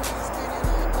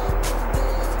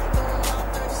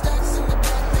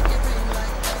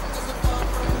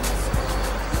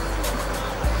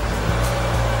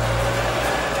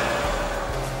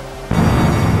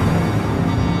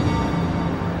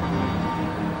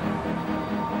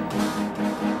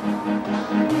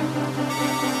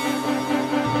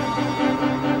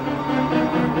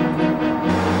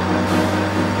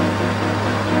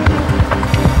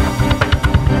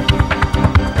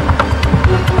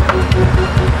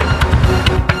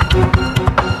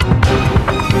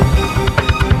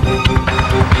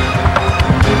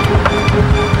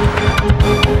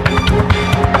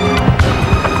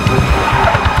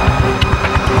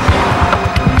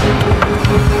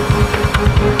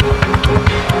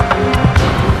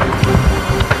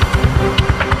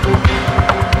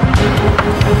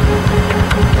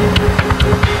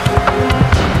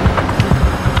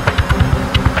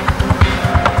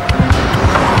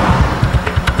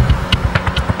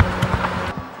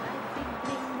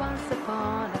 Once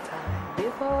upon a time,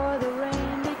 before the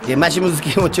rain Mana shu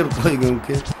muzikaga o'chirib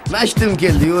qo'ygunki. Mashtim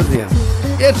keldi o'zi ham.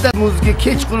 Erta muzika,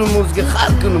 kechqurun muzika,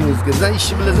 har kuni muzika. Sen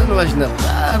ishni bilasan mana shunaqa.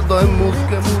 Har doim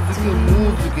muzika.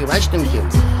 Mashtim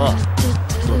keldi.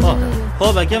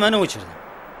 Xo'p aka, mana o'chirdim.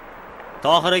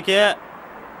 Tohir aka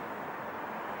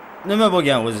nima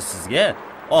bo'lgan o'zi sizga?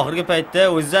 Oxirgi paytda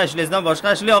o'zingiz ashulangizdan boshqa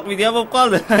ashula yoqmaydigan bo'lib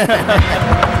qoldi.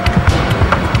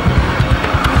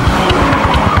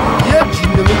 Yep,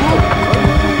 jinnimi bu?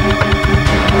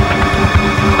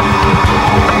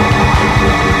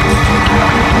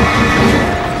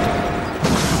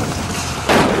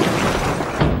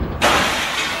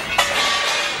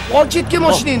 Ol chetga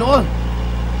mashinani, ol.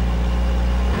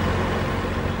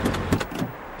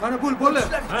 Qani bo'l.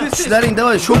 Ishlaring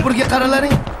davay, sho'pirga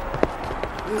qaralaring.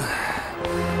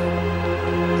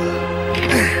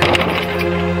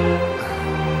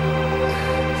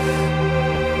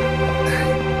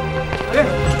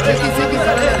 Sekin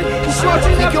qaralaring.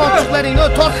 Sekin olchiqlaring,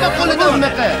 tortma qo'lidan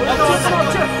unaqa.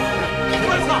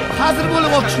 Hozir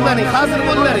bo'lib olchiqlaring, hozir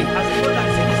bo'llaring.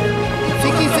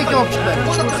 Sekin olchiqlaring.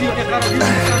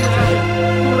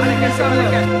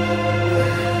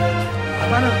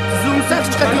 Zoomsa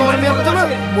hech qachon yormayaptimi?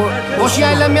 Boshing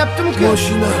aylanmayaptimi-ku?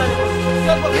 Mashina.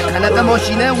 Qanaqa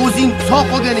mashina? O'zing sog'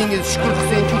 qolganingiz shukr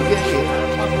qilsang-ku.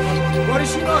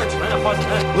 Borishing och. Mana hozir.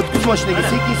 O'tkiz mashinaga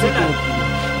sekin.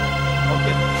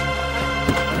 Okey.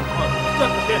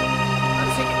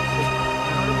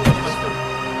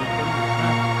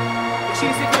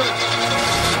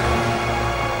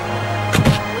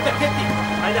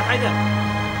 Hayda.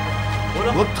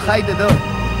 Bo'pti, hayda-da.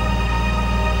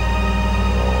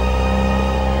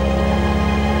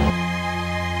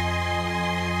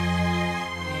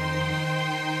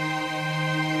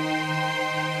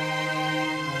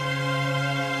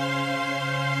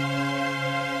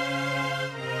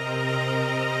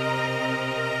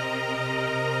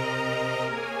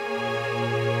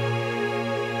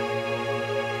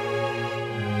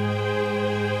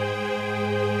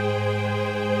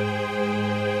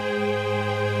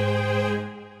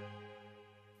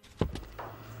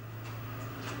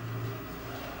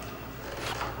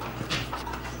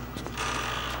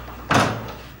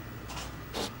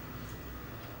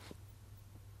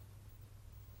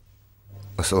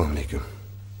 Assalomu alaykum.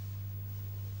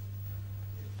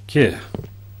 Ke.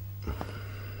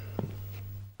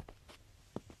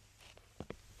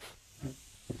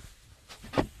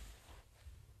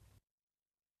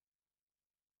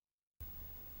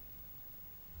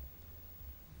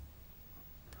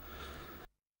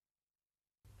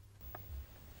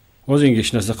 O'zingga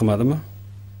hech narsa qilmadimi?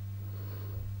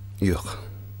 Yo'q.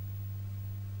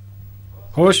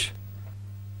 Xo'sh.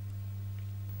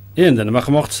 Endi nima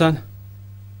qilmoqchisan?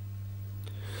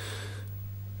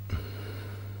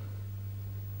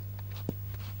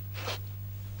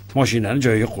 Mashinani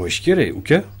joyiga qo'yish kerak,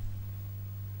 uka.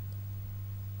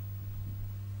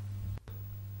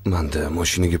 Menda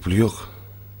mashinaga pul yo'q.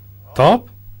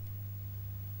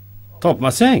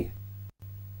 Topmasang.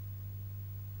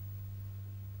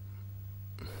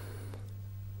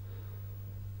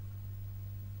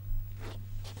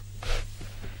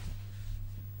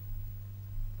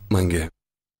 Menga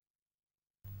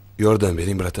yordam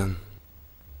bering, bratan.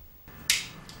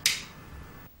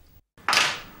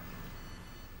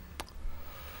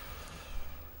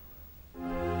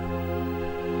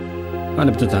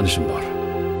 Mana bitta tanishim bor.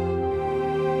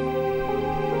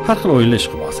 Har xil o'yinlar ish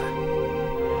qilmoqsa.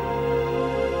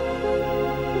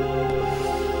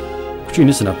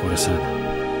 Kuchingni sinab ko'rasan.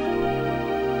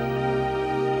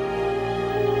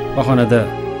 Bahonada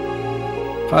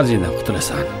qarzingdan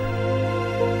qutulasan.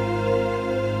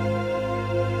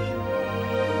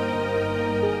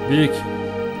 Bek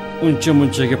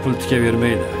uncha-munchaga pul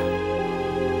tikavermaydi.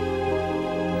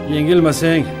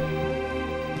 Yengilmasang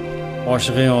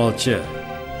oshig'ing olchi.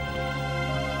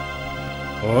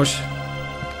 Xo'sh,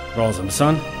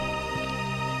 rozimisan?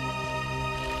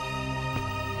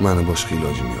 Mani boshqa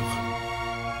ilojim yo'q.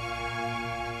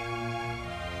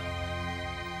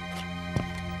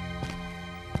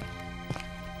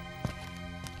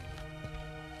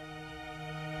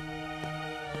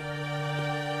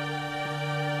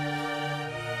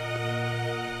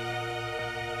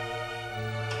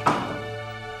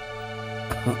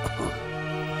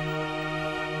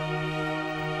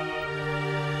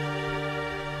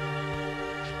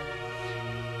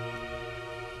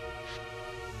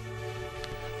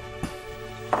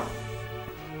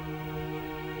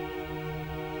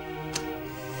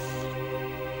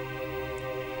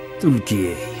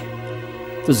 Tulki,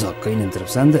 tuzoqqa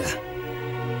ilintiribsan-da.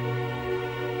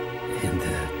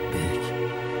 Endi Bek.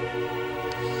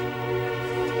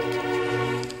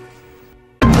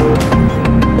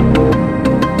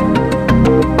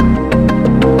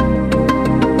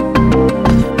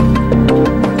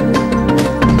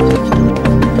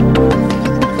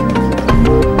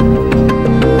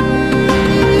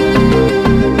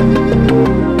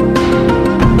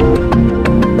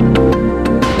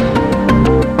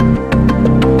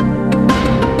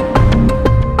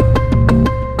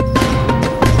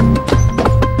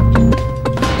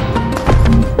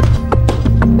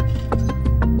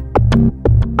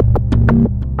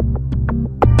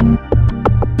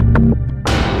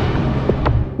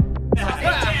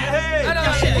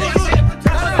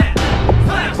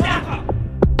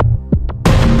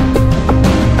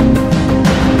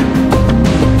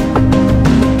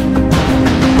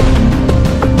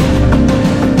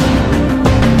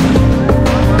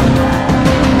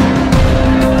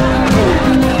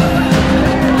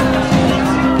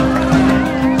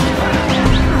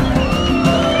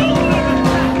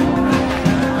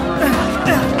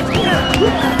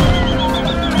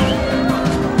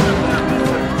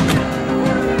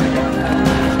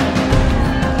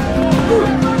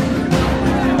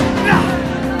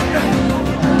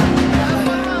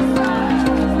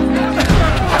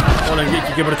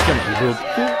 ikkiga bir tikaman.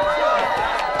 Bo'pti.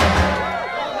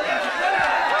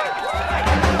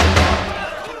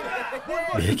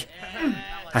 Bek,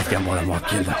 aytgan bolam olib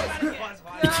keldim.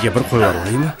 Ikkiga bir qo'yib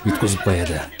yuboraymi? Yutqizib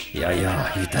qo'yadi. Yo,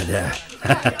 yutadi.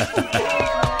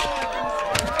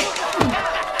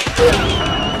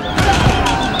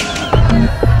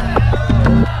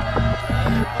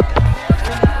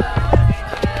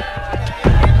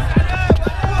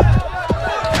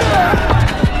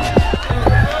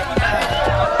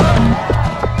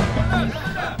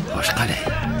 Boshqalay,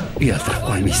 uyaltirib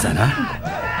qo'ymaysan, ha?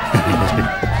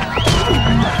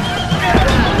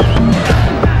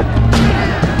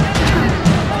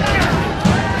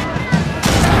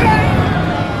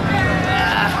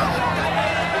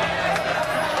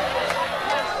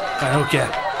 Uka,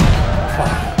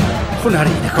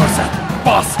 hunaringni ko'rsat.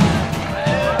 Bos.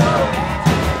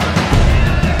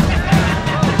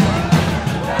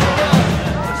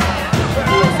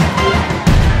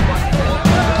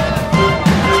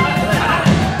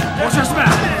 Boshashma.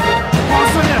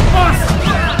 Bos uni, bos.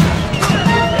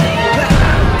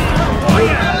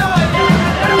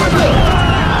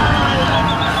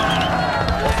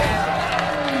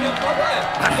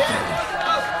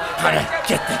 Qara,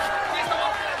 ketdik.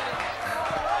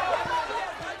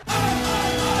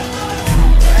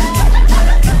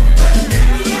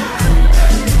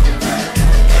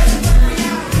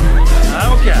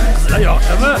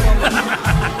 Yo'qmi?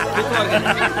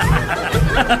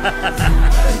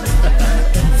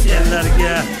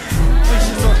 Senlarga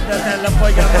ishi so'tda tanlab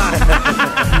qo'yganman.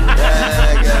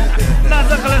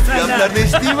 Maza qilasan. Gaplarni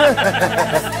eshitdingmi?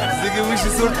 Sizga ishi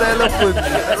so'tda tanlab qo'yibdi.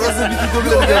 Rosa bitta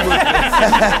ko'radigan bo'ldi.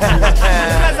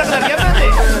 Maza qilar gaplarni.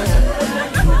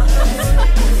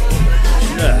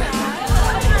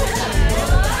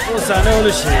 Bu sana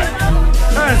o'lishing.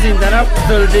 Qarzingdan ham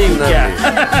qutulding uka.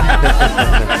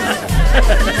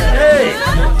 Hey!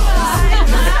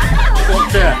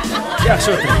 Bo'pti. Yaxshi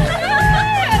o'tiring.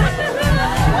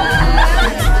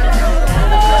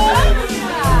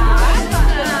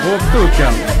 Bo'pti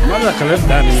ukam. Maza qilib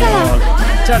daming ol.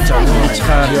 Charchoqni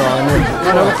chiqar yo'ni.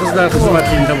 Mana bu qizlar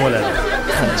xizmatingda bo'ladi.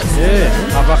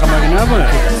 Xafa qilmagina buni.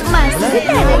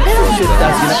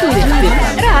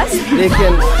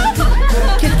 Lekin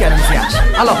ketganimiz yaxshi.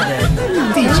 Alohida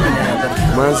tinchgina.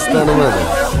 Men sizni tanimadim.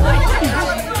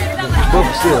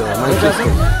 Bo'pti, men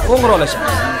ketdim.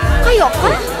 Qo'ng'iroqlashamiz.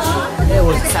 Qayoqqa?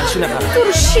 O'zi sal shunaqa.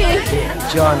 Turishi.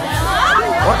 Jon.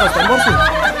 Orqasidan borsin.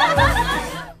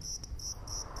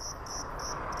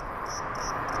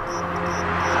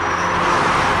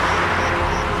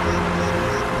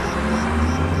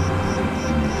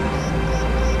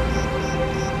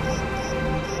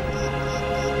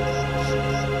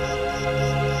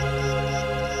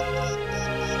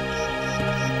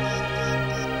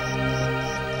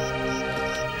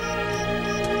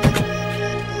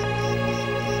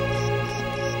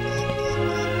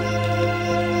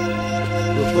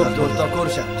 To'rtta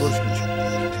ko'rishguncha.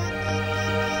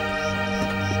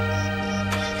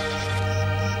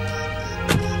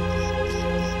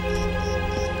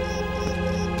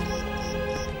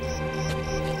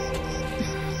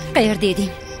 Qayerda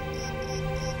eding?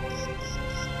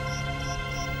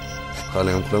 Hali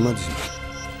ham uxlamadingizmi?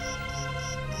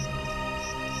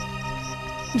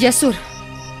 Jasur.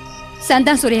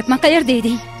 Sendan so'rayapman, qayerda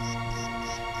eding?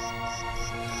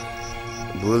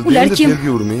 Bo'ldi, Ular endi kim?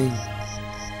 terga urmang.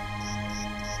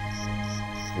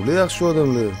 Ular yaxshi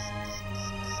odamlar.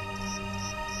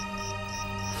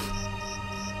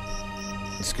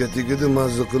 Diskotekada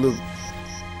mazza qilib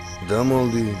dam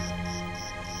oldik.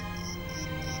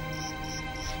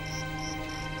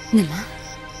 Nima?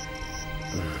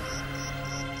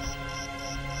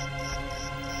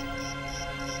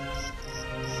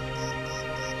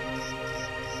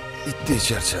 Itdek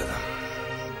charchadim.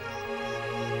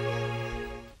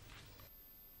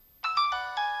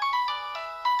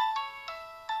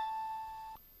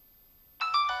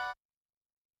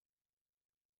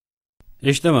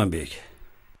 Eshitaman bek.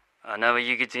 Anavi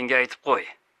yigitingga aytib qo'y.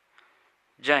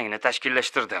 Jangni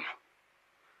tashkillashtirdim.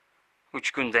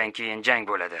 3 kundan keyin jang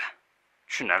bo'ladi.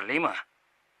 Tushunarlimi?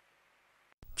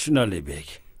 Tushunarli bek.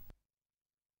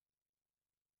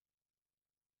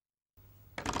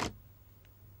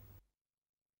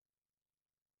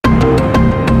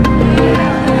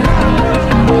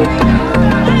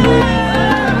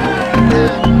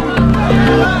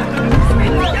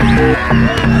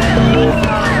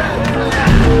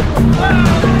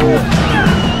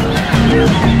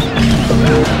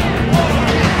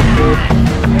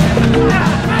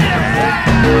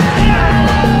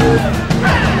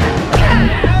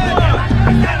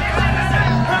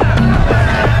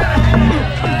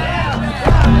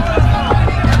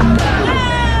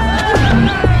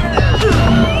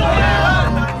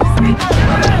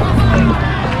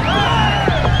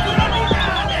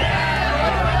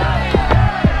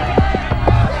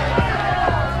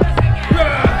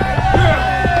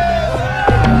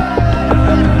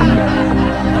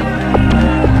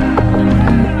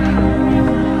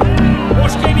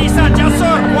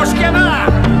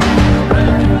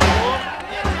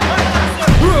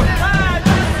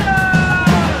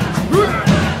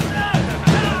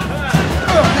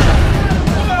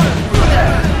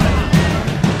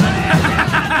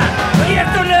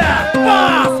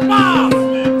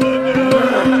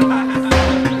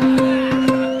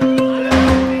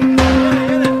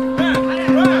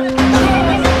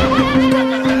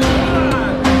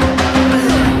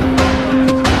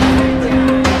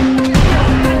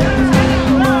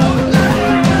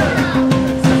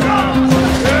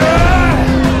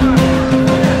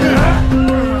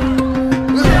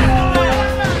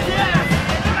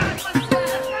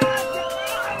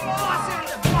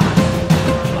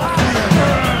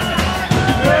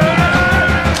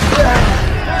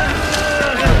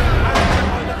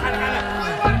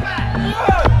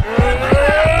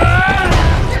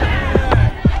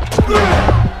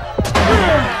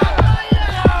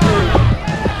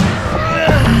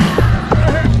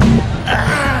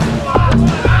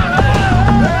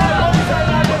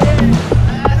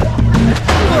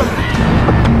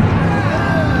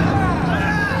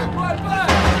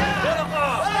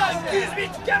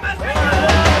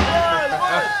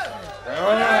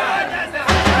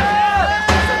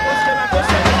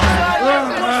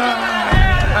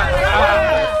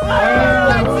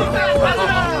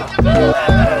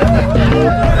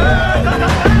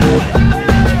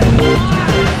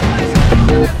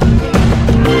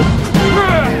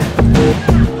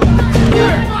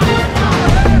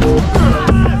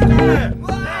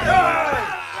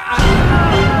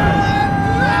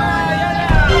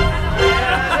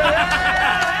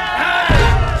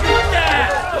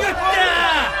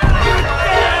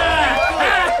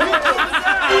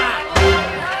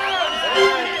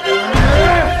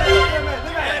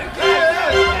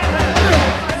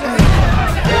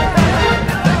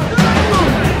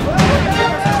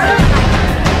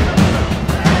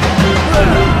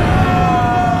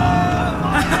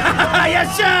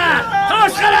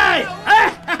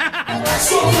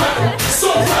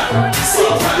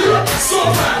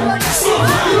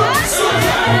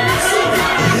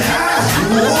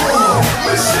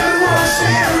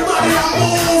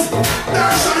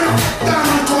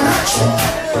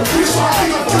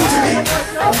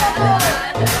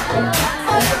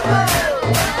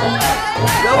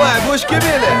 Давай, бочки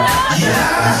били!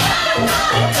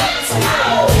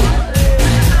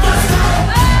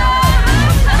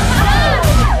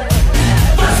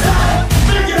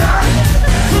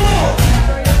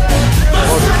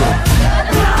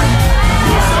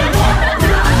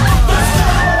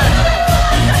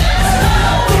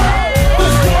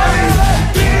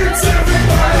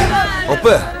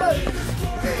 Opa!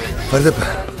 Farida opa,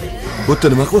 bu yerda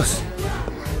nima qilyapsiz?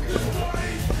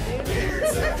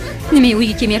 Nimaga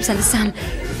uyga kelmayapsan desam,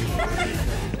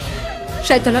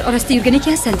 shaytonlar orasida yurgan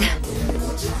ekansan-da.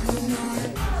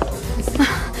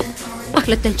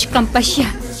 Aqlatdan chiqqan pashya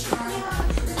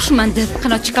qushman deb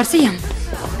qanot chiqarsa ham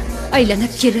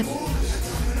aylanib kelib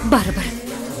baribir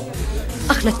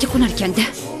aqlatga qo'nar ekan-da.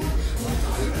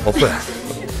 Opa,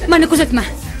 Mani kuzatma.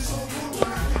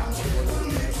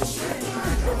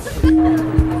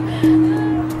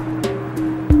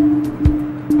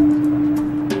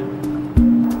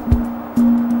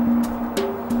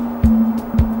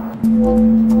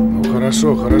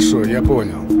 Хорошо, хорошо, я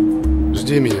понял.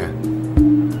 Жди меня.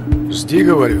 Жди,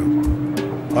 говорю.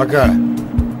 Пока.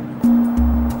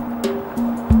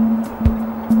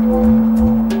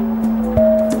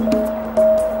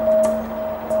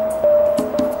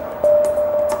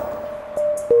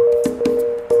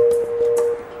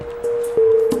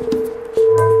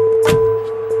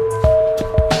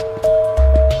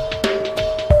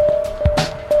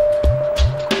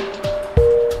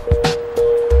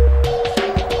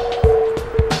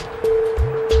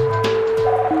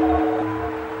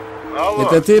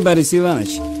 Это ты, Борис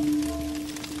Иванович?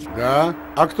 Да?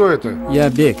 А кто это? Я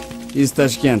Бек, из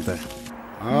Ташкента.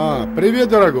 А, привет,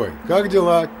 дорогой. Как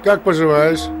дела? Как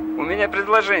поживаешь? У меня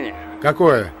предложение.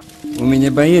 Какое? У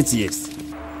меня боец есть.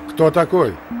 Кто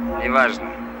такой? Неважно,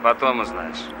 потом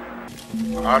узнаешь.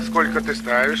 А сколько ты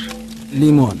ставишь?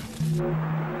 Лимон.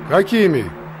 Какими?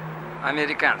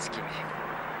 Американскими.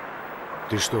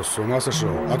 Ты что, с ума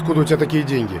сошел? Откуда у тебя такие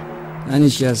деньги? Они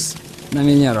сейчас на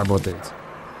меня работают.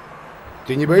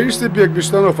 Ты не боишься, Бек, без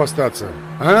штанов остаться,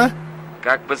 а?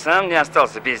 Как бы сам не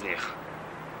остался без них.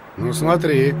 Ну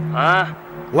смотри. А?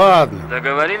 Ладно.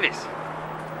 Договорились?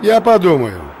 Я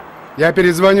подумаю. Я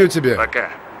перезвоню тебе. Пока.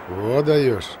 Вот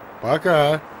даешь.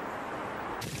 Пока.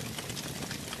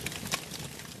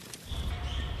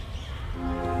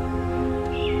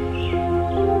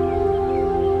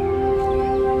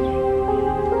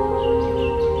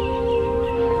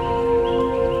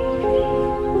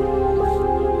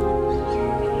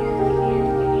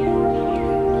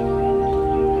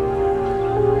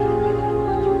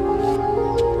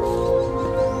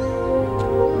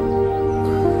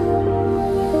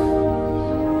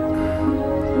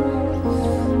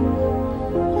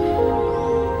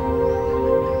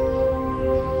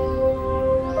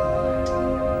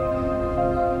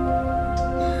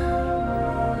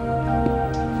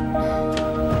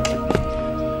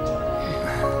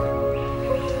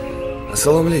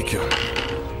 Assalomu alaykum.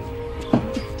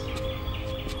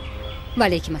 Va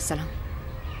alaykum assalom.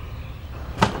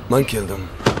 Men keldim.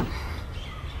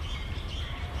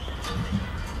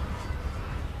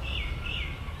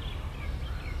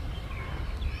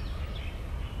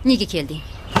 Nega kelding?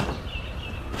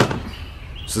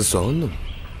 Siz sog'indim.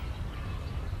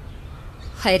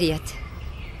 Xayriyat.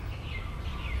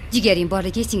 Jigaring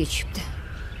borligi esingga tushibdi.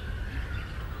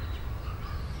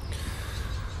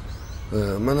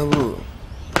 Mana bu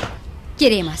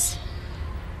kerak emas.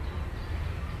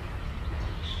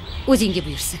 O'zingga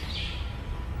buyursin.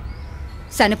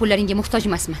 Seni pullaringga muhtoj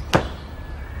emasman.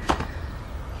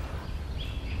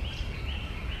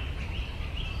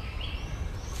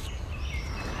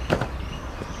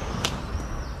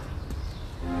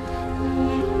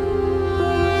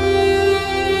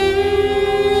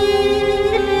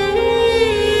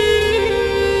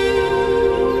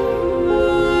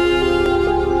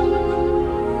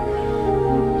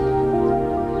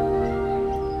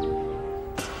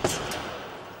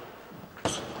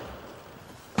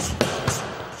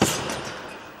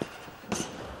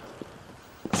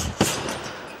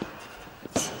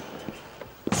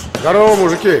 Здорово,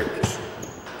 мужики.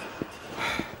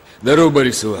 Здорово,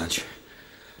 Борис Иванович.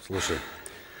 Слушай,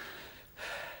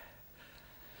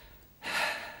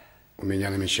 у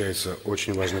меня намечается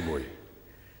очень важный бой.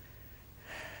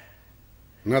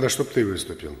 Надо, чтобы ты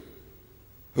выступил.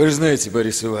 Вы же знаете,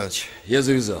 Борис Иванович, я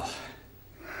завязал.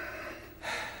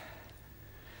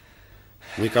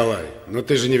 Николай, но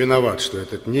ты же не виноват, что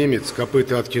этот немец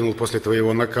копыта откинул после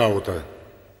твоего нокаута.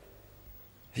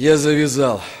 Я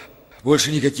завязал.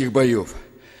 Больше никаких боев.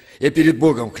 Я перед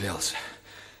Богом клялся.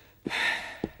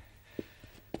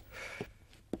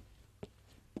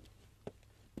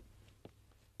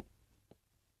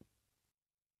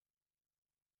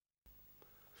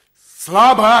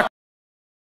 Слабак!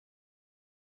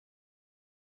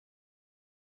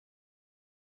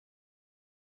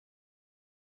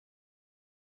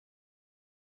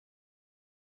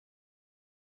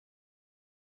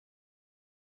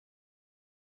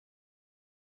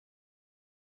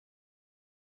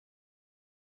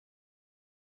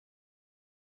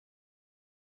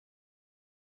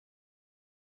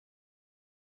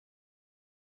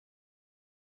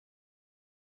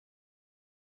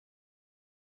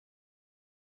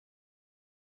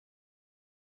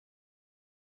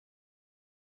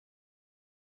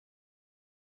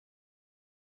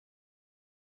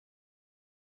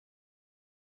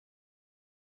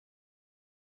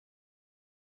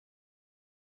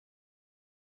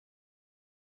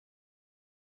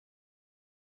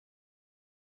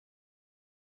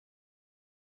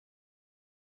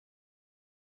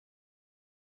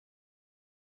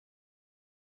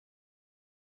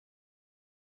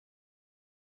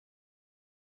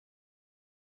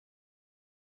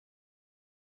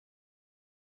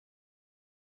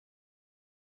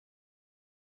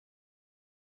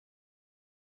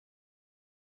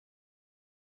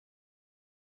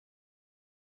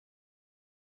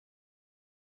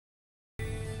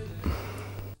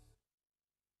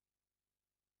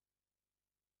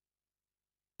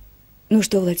 Ну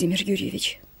что, Владимир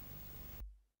Юрьевич?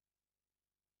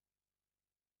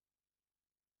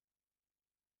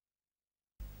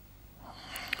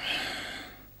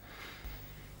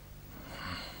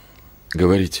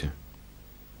 Говорите.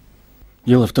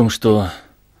 Дело в том, что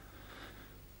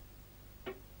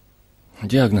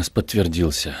диагноз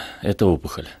подтвердился. Это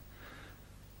опухоль.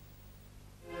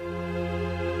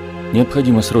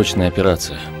 Необходима срочная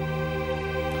операция.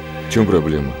 В чем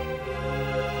проблема?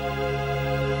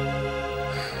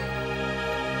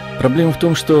 Проблема в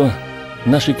том, что в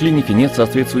нашей клинике нет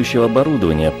соответствующего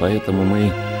оборудования, поэтому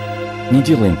мы не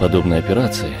делаем подобные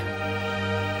операции.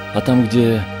 А там,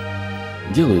 где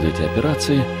делают эти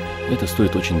операции, это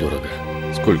стоит очень дорого.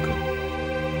 Сколько?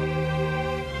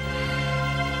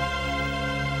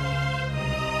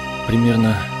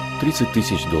 Примерно $30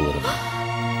 тысяч.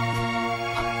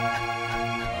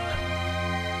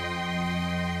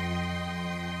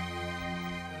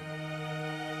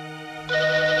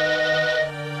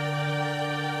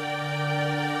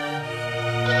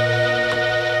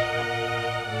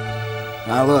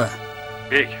 Alo.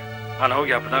 Bek, anavi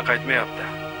gapidan qaytmayapti.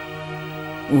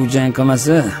 U jang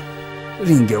qilmasa,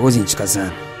 ringga o'zing chiqasan.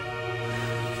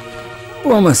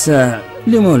 Bo'lmasa,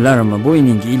 limonlarimni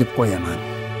bo'yningga ilib qo'yaman.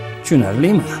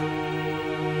 Tushunarlimi?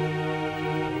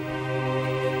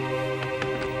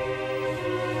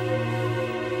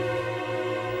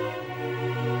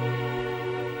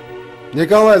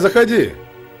 Николай, заходи.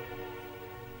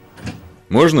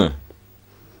 Можно?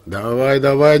 Давай,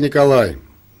 давай, Николай.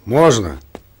 Можно.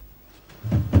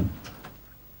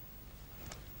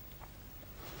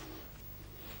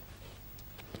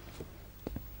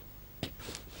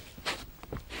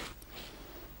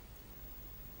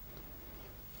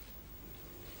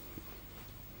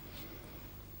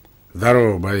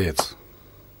 Здорово, боец.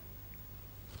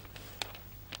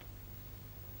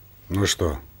 Ну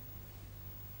что?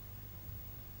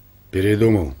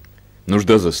 Передумал?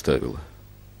 Нужда заставила.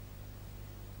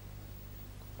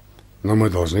 Но мы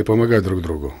должны помогать друг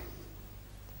другу.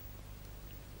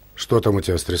 Что там у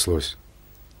тебя стряслось?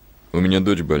 У меня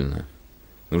дочь больна.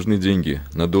 Нужны деньги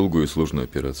на долгую и сложную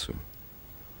операцию.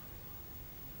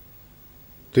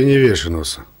 Ты не вешай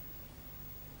носа.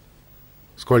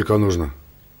 Сколько нужно?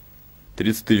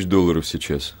 $30 тысяч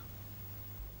сейчас.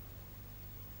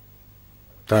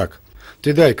 Так,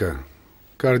 ты дай-ка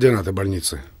координаты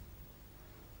больницы.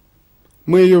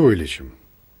 Мы ее вылечим.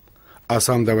 А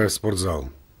сам давай в спортзал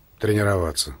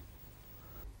тренироваться.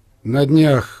 На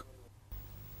днях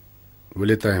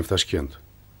вылетаем в Ташкент.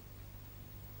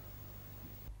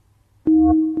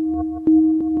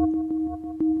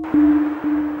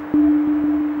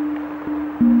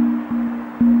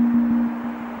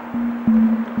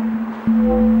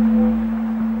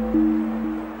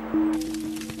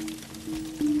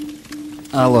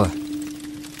 Алло.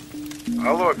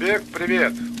 Алло, Бек,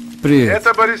 привет. Привет.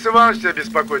 Это Борис Иванович тебя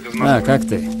беспокоит из Москвы. Как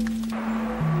ты?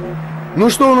 Ну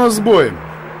что у нас с боем?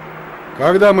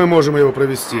 Когда мы можем его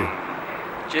провести?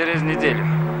 Через неделю.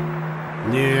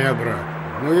 Не, брат.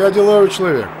 Ну я деловой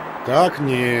человек. Так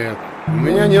нет. У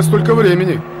меня нет столько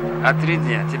времени. А 3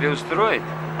 дня тебе устроит,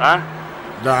 а?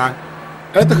 Да.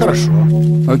 Это хорошо.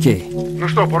 Окей. Ну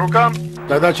что, по рукам?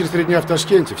 Тогда через 3 дня в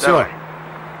Ташкенте. Все. Давай.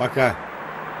 Пока.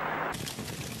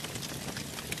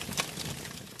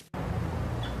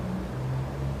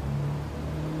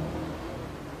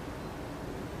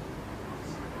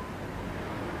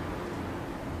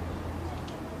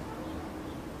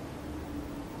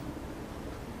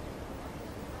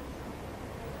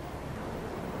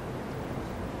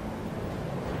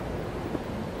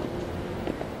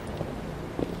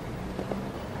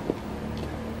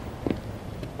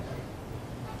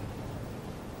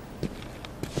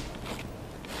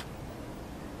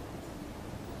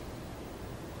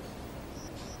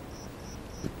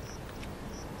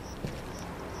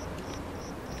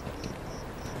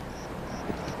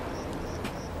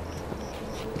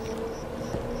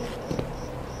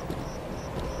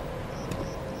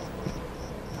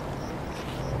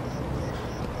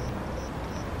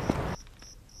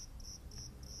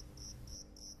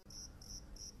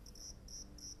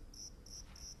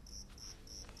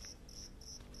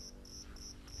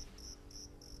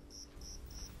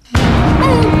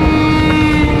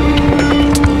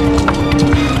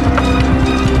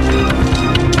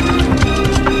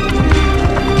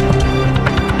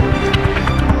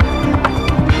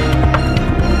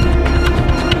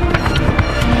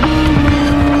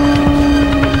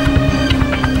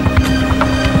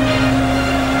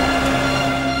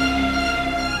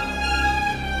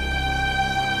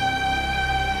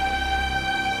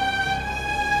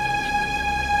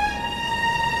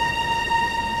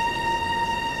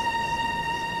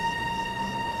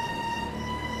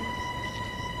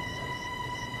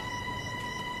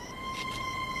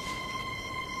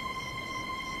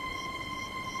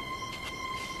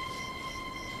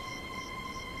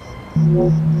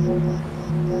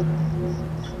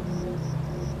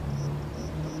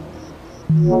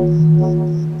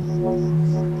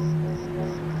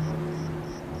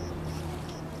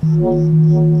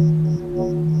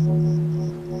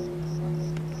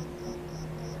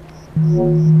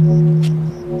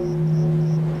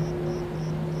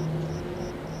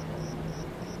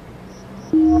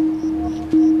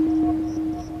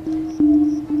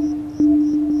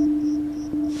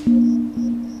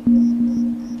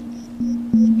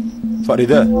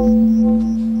 Farida.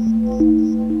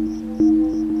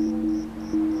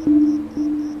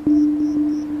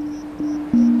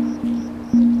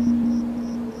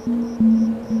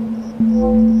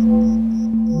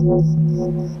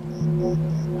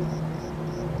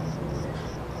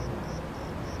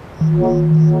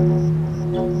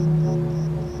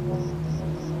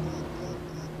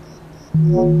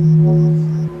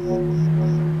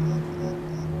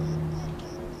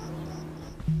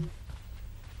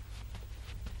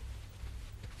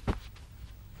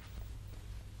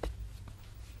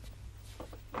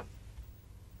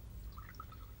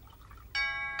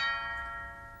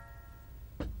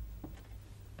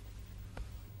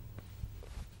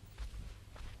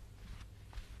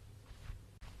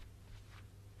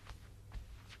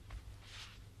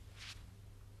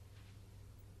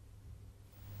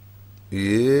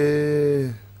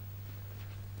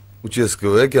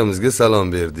 Uchastkavoy akamizga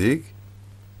salom berdik.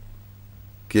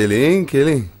 Keling,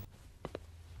 keling.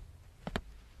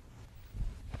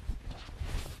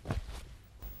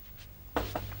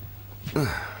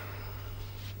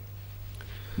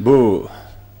 Bu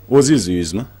o'zingiz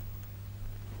uyingizmi?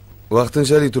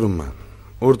 Vaqtinchalik turibman.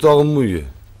 O'rtog'imning uyi.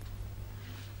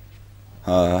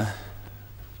 Ha,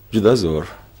 juda zo'r.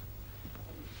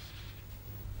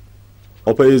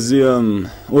 Opanggizni ham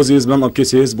o'zingiz bilan olib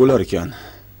kelsangiz bo'lar ekan.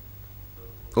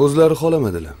 O'zlari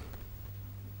xohlamadilar.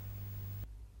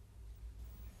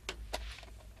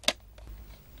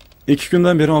 Ikki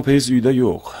kundan beri opangiz uyda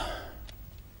yo'q.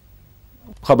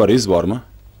 Xabaringiz bormi?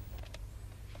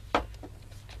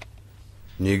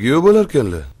 Nega yo'q bo'lar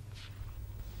ekanlar?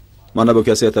 Mana bu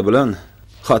kaseta bilan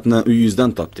xatni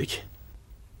uyingizdan topdik.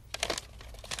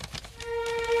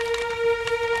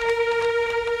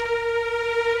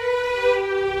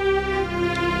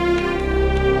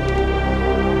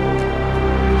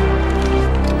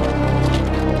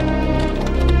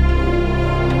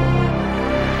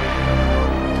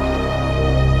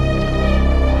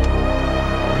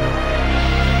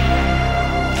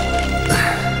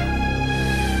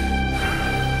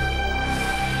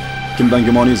 Kimdan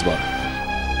gumoningiz bor?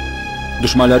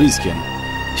 Dushmanlaringiz kim?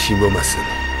 Ishing bo'lmasin.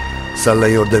 Senlar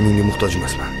yordamingga muhtoj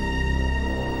emasman.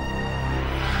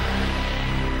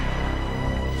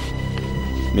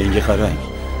 Menga qarang.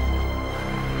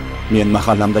 Men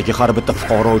mahallamdagi har bitta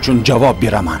fuqaro uchun javob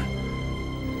beraman.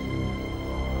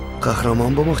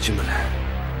 Qahramon bo'lmoqchiman.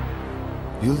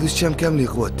 Yulduzcham kamlik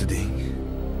qilyapti deng.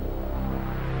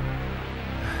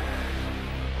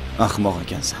 Ahmoq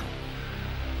ekansan.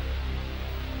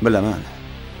 Bilaman.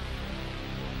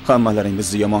 Hammalaring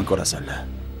bizni yomon ko'rasanlar.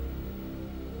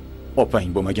 Opang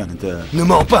bo'lmaganida.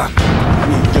 Nima opam?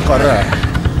 Menga qara.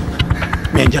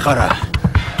 Menga qara.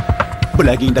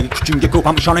 Bilagingdagi kuchingga ko'p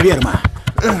ham ishonaverma.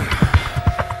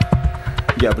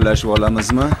 Gaplashib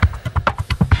olamizmi?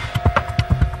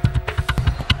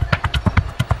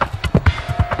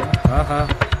 Ha.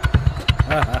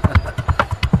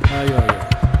 Ayo.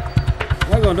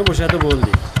 Vagonni bo'shatib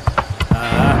bo'ldik.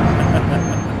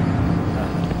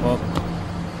 Hop.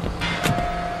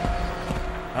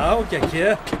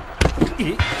 Aka.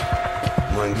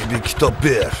 Menga bir kitob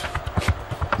ber.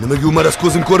 Nimaga umaras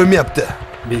ko'zim ko'rinmayapti?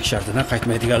 Bek shartidan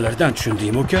qaytmaydiganlardan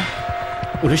tushundingmi, uka?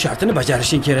 Uni shartini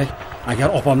bajarishing kerak. Agar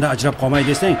opamdan ajrab qolmay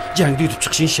desang, jangda yutib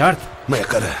chiqishing shart. May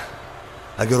qara.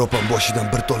 Agar opam boshidan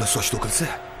bir tola soch to'kilsa,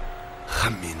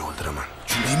 hammani o'ldiraman.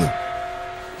 Tushundingmi?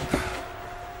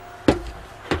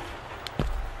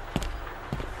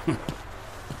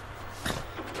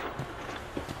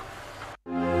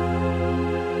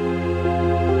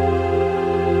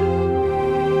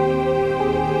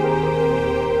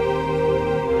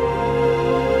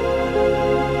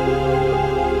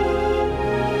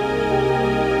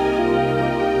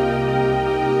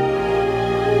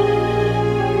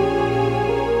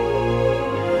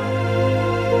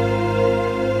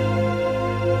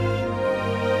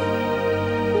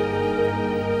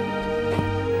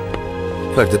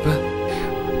 Fardipa?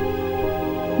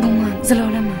 Bunman,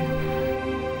 Zilolaman.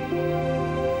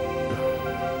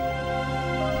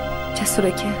 Jasur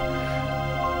aka.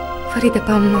 Farida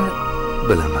opamni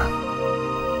bilaman.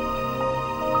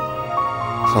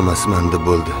 Hammasi menda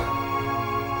bo'ldi.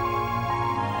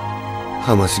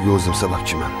 Hammasiga o'zim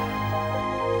sababchiman.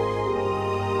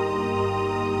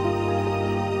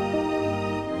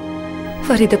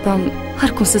 Farida opam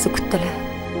har kun sizni kutdilar.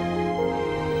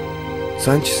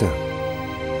 Sanchisan?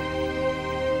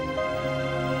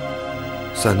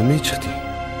 Sen nima chiqding?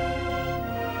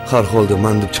 Har holda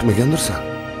men deb chiqmagandirsan.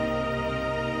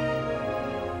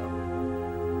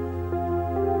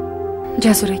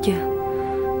 Jazo aka.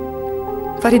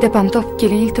 Farida opam topib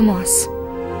keling iltimos.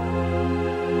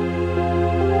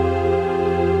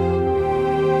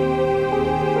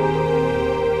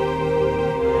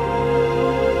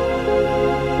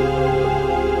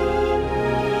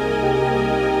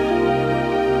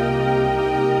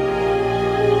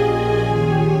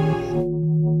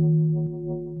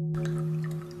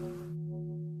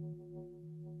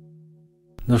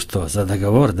 Ну что, за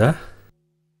договор, да?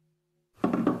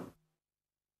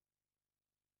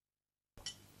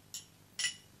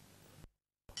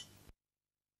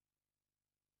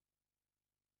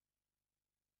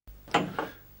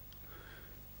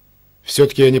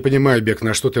 Все-таки я не понимаю, Бек,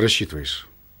 на что ты рассчитываешь.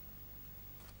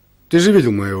 Ты же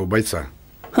видел моего бойца.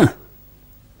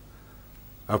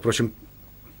 А впрочем,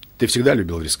 ты всегда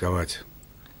любил рисковать.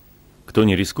 Кто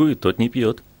не рискует, тот не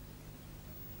пьет.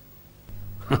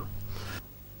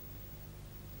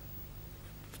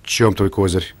 В чем твой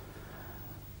козырь?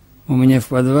 У меня в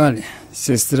подвале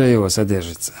сестра его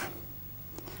содержится.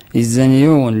 Из-за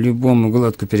нее он любому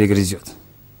глотку перегрызет.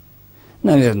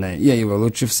 Наверное, я его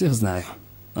лучше всех знаю.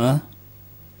 А?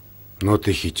 Ну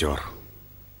ты хитер.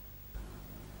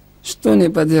 Что не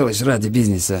поделаешь ради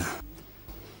бизнеса?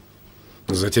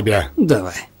 За тебя.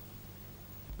 Давай.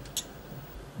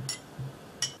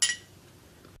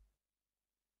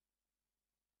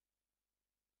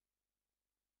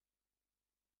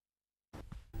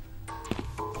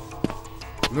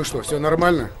 Ну что, все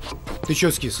нормально? Ты че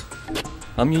скис?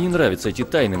 А мне не нравятся эти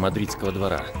тайны мадридского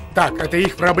двора. Так, это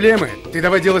их проблемы. Ты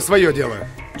давай делай свое дело.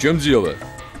 В чем дело?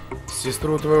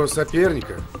 Сестру твоего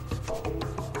соперника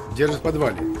держит в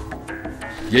подвале.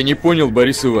 Я не понял,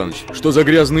 Борис Иванович, что за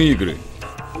грязные игры?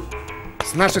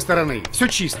 С нашей стороны все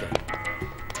чисто.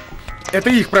 Это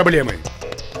их проблемы.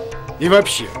 И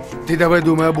вообще, ты давай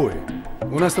думай обои.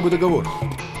 У нас с тобой договор.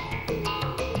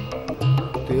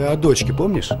 Ты о дочке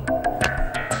помнишь?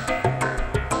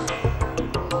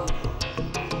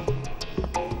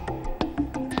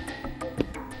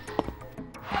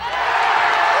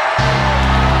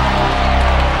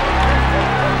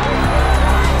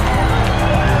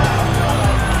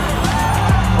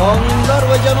 Xonimlar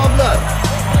va janoblar,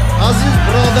 aziz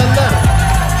birodarlar,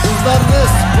 sizlarni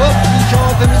sport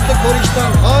inshootimizda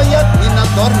ko'rishdan g'oyat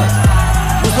minnatdormiz.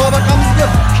 Musobaqamizga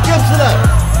xush kelibsizlar.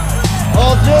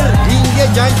 Hozir ringga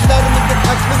jangchilarimizni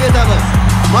taklif etamiz.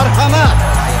 Marhamat.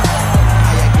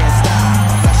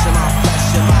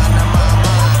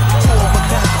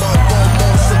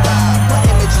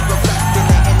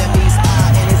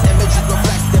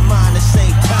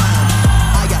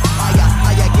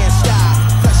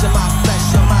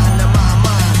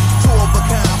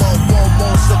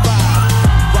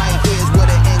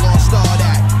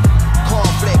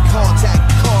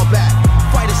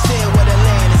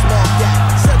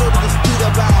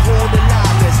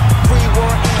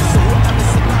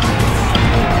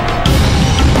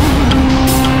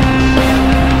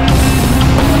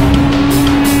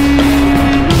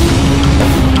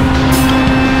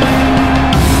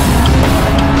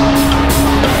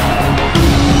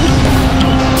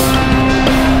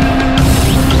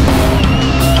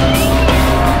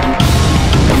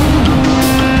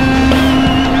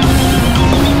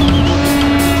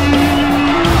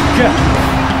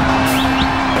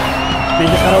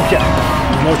 Menga qara uka.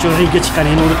 Nima uchun ringga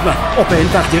chiqqaningni unutma. Opang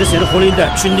taqdiri seni qo'lingda.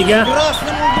 Tushunding-a?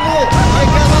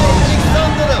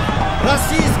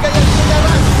 Российская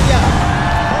Федерация,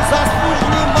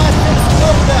 заслуженный мастер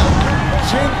спорта,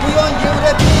 чемпион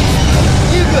европейских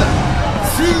игр,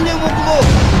 сильным углом,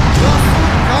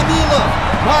 Камилов,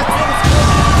 мастер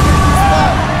спорта,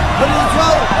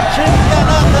 призер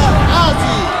чемпионата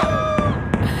Азии.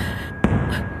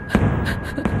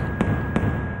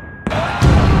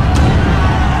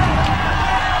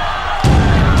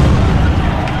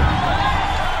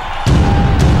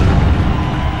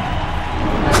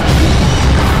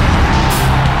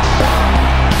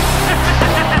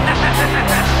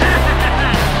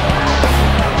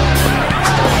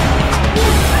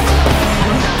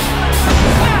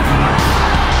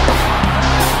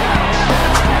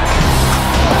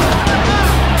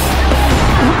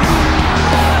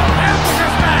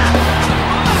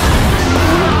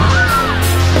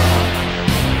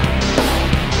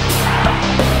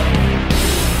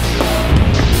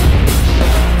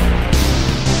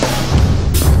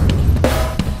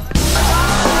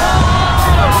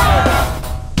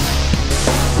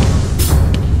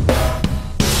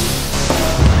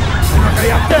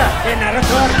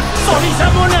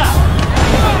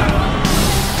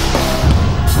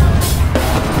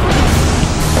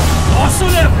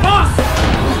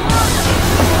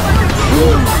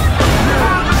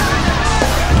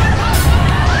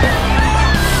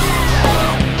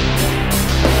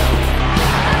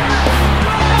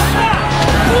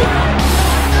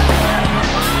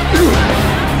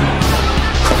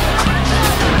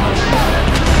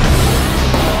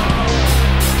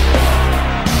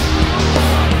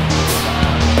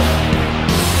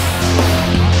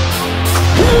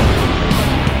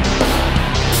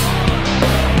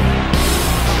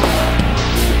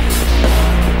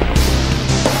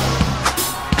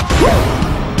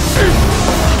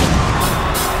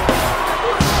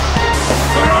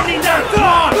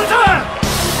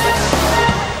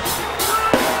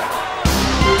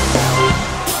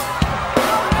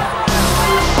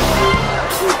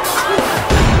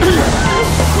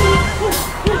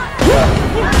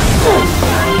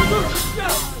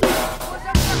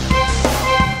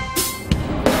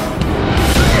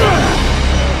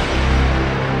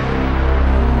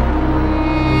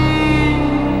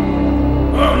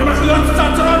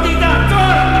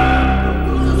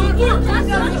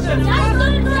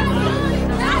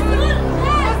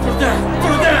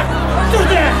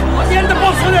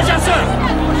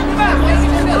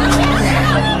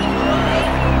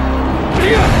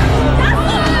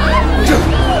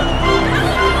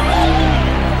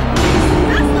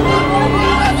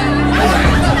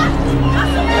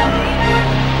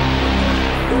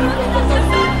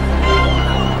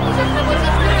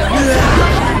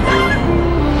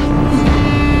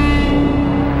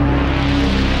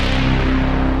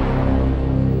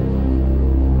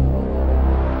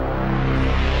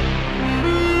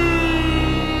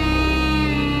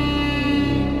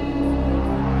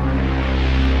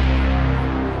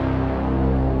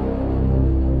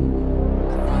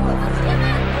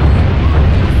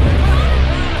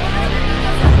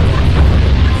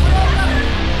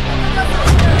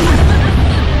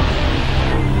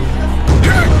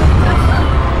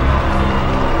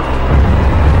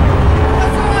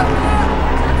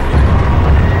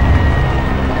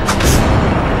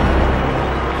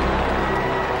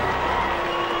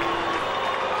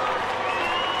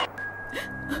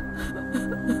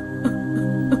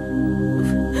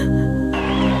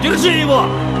 Держи его!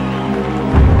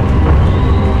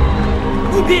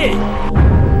 Убей!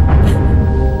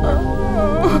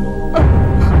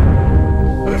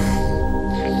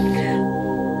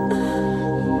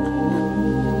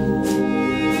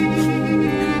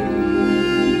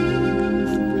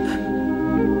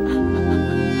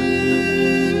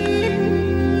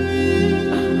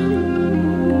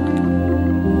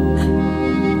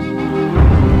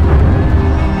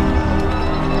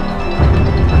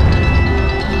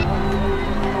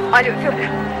 Алло, Федор,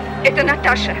 это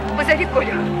Наташа. Позови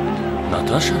Колю.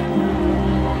 Наташа?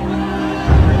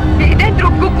 Передай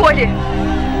трубку Коле.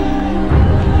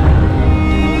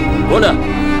 Коля!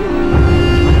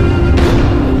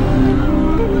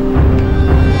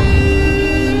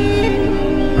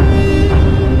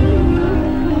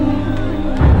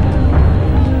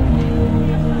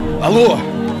 Алло!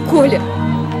 Коля,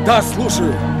 Да,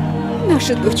 слушаю.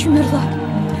 наша дочь умерла.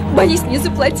 Борис не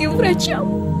заплатил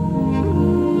врачам.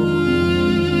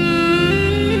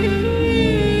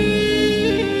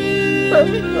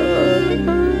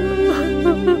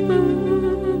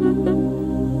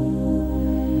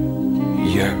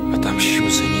 Я отомщу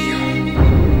за нее.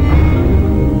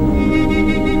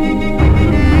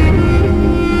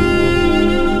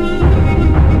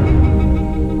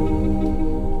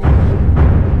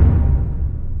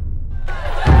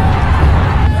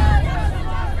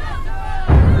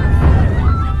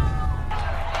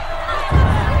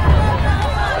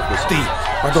 Ты,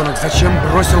 подонок, зачем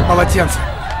бросил полотенце?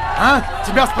 А?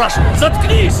 Тебя спрашиваю.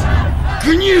 Заткнись!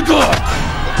 Гнида!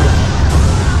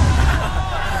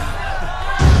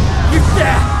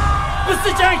 Yutdi!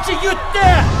 Bizni jangchi yutdi!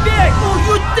 Bek,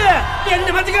 u yutdi! Men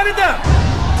nima degan edim?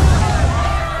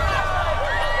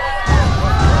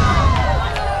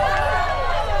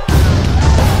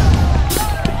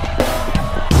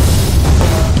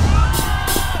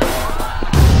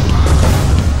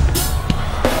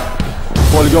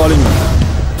 Qo'lga oling.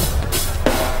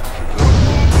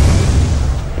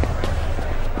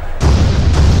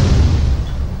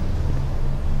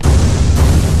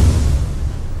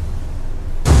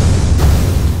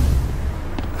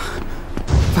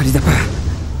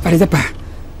 Farida opa.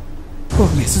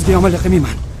 Qo'rqmang, sizga yomonlik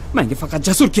qilmayman. Menga faqat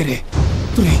Jasur kerak.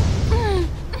 Turing.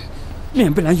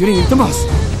 Men bilan yuring, iltimos.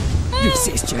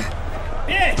 Yursangizchi.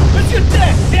 Bek, biz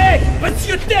yutdik! Bek, biz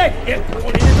yutdik!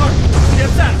 Qo'lingni tor!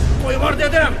 Deyapsan, qo'yib yubor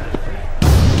dedim.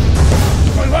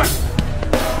 Qo'yib yubor.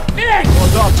 Bek!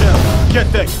 Qo'zg'olchi,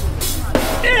 ketdik.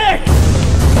 Bek!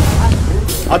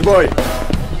 Отбой.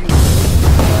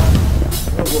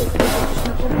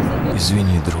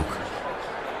 Извини, друг.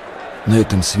 На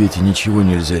этом свете ничего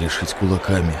нельзя решить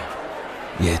кулаками.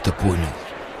 Я это понял,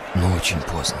 но очень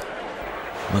поздно.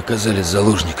 Мы оказались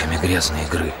заложниками грязной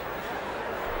игры.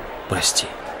 Прости.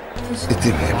 И ты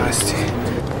меня прости.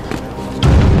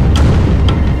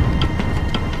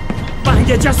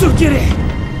 Menga Jasur kerak.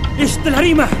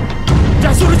 Eshitdilaringmi?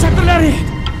 Jasurni chaqirlaring.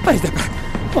 Farida opa,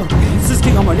 qo'rqmang, sizga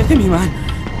yomonlik qilmayman.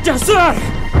 Jasur!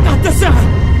 Kattasan!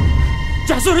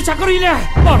 Jasurni chaqiringlar!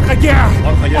 Orqaga!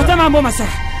 Otaman bo'lmasa.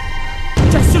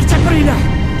 Jasur chaqiringlar!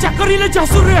 Chaqiringlar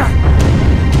Jasurni!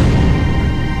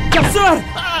 Jasur!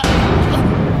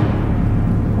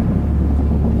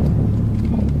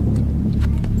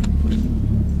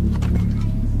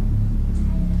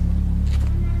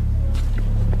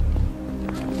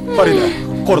 Farida,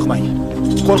 qo'rqmang.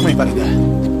 Qo'rqmang Farida.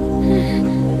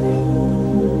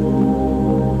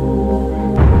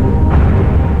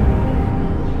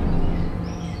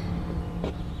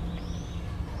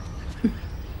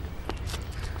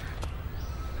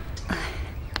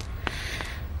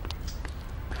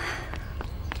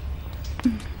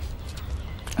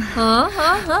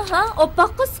 Ha, oppa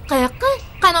qiz, qayoqqa?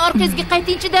 Qani orqangizga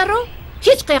qaytingchi darrov.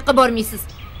 Hech qayoqqa bormaysiz.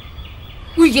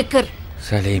 Uyga kir.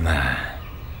 Salima.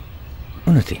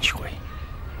 Uni tinch qo'y.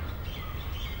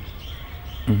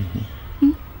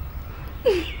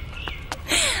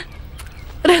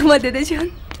 Rahmat dadajon.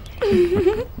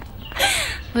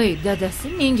 Voy, dadasi,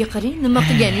 menga qarang, nima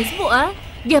qilganingiz bu, a?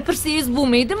 Gapirsangiz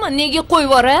bo'lmaydimi? Nega qo'yib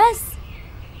yuborasiz?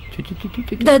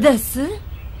 Dadasi?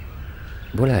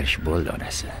 Bo'lar ish bo'ldi,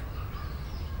 onasi.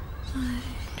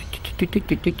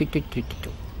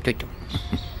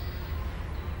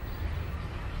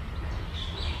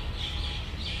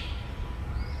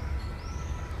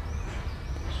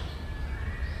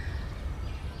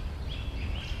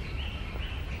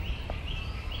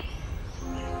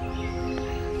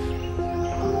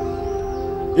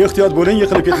 Ehtiyot bo'ling,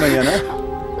 yiqilib ketmang yana.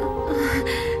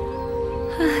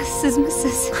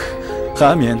 Sizmisiz? Ha,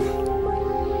 men.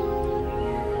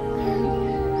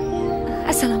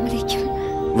 Assalomu alaykum.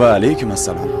 Va alaykum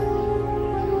assalom.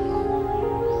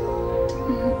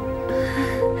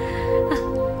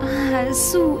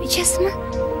 Suv ichasizmi?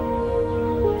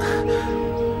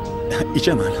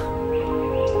 Ichaman.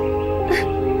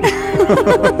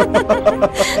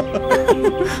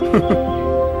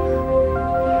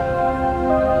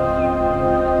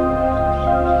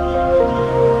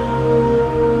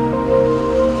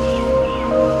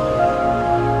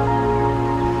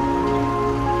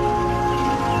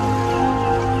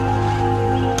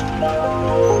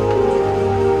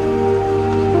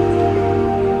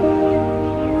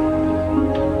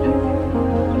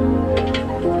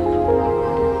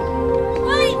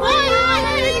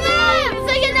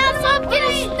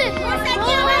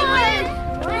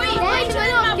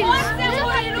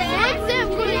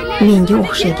 Menga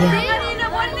o'xshagan,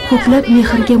 ko'plab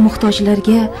mehrga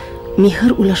muhtojlarga mehr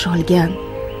ulasha olgan,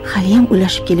 haliyam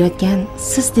ulashib kelayotgan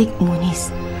sizdek munis,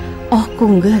 oq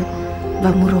ko'ngil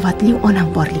va muruvvatli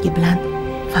onam borligi bilan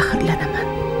faxrlanaman.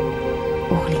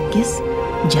 O'g'lingiz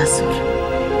Jasur.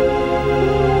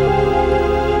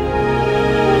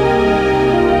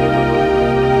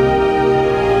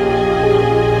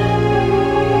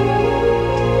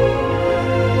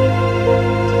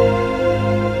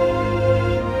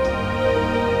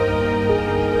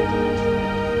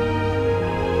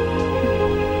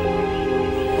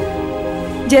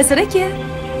 Jasur aka.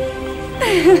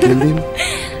 Kelding?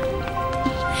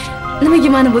 Nimaga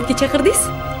meni bu yerga chaqirdingiz?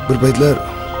 Bir paytlar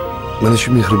mana shu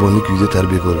mehribonlik uyida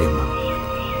tarbiya ko'rganman.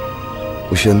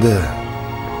 O'shanda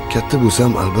katta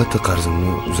bo'lsam albatta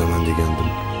qarzimni uzaman degandim.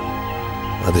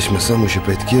 Adashmasam o'sha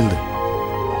payt keldi.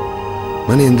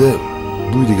 Mana endi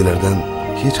bu uydagilardan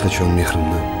hech qachon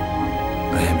mehrimni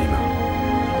ayamayman.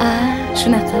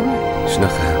 Shunaqami?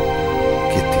 Shunaqa.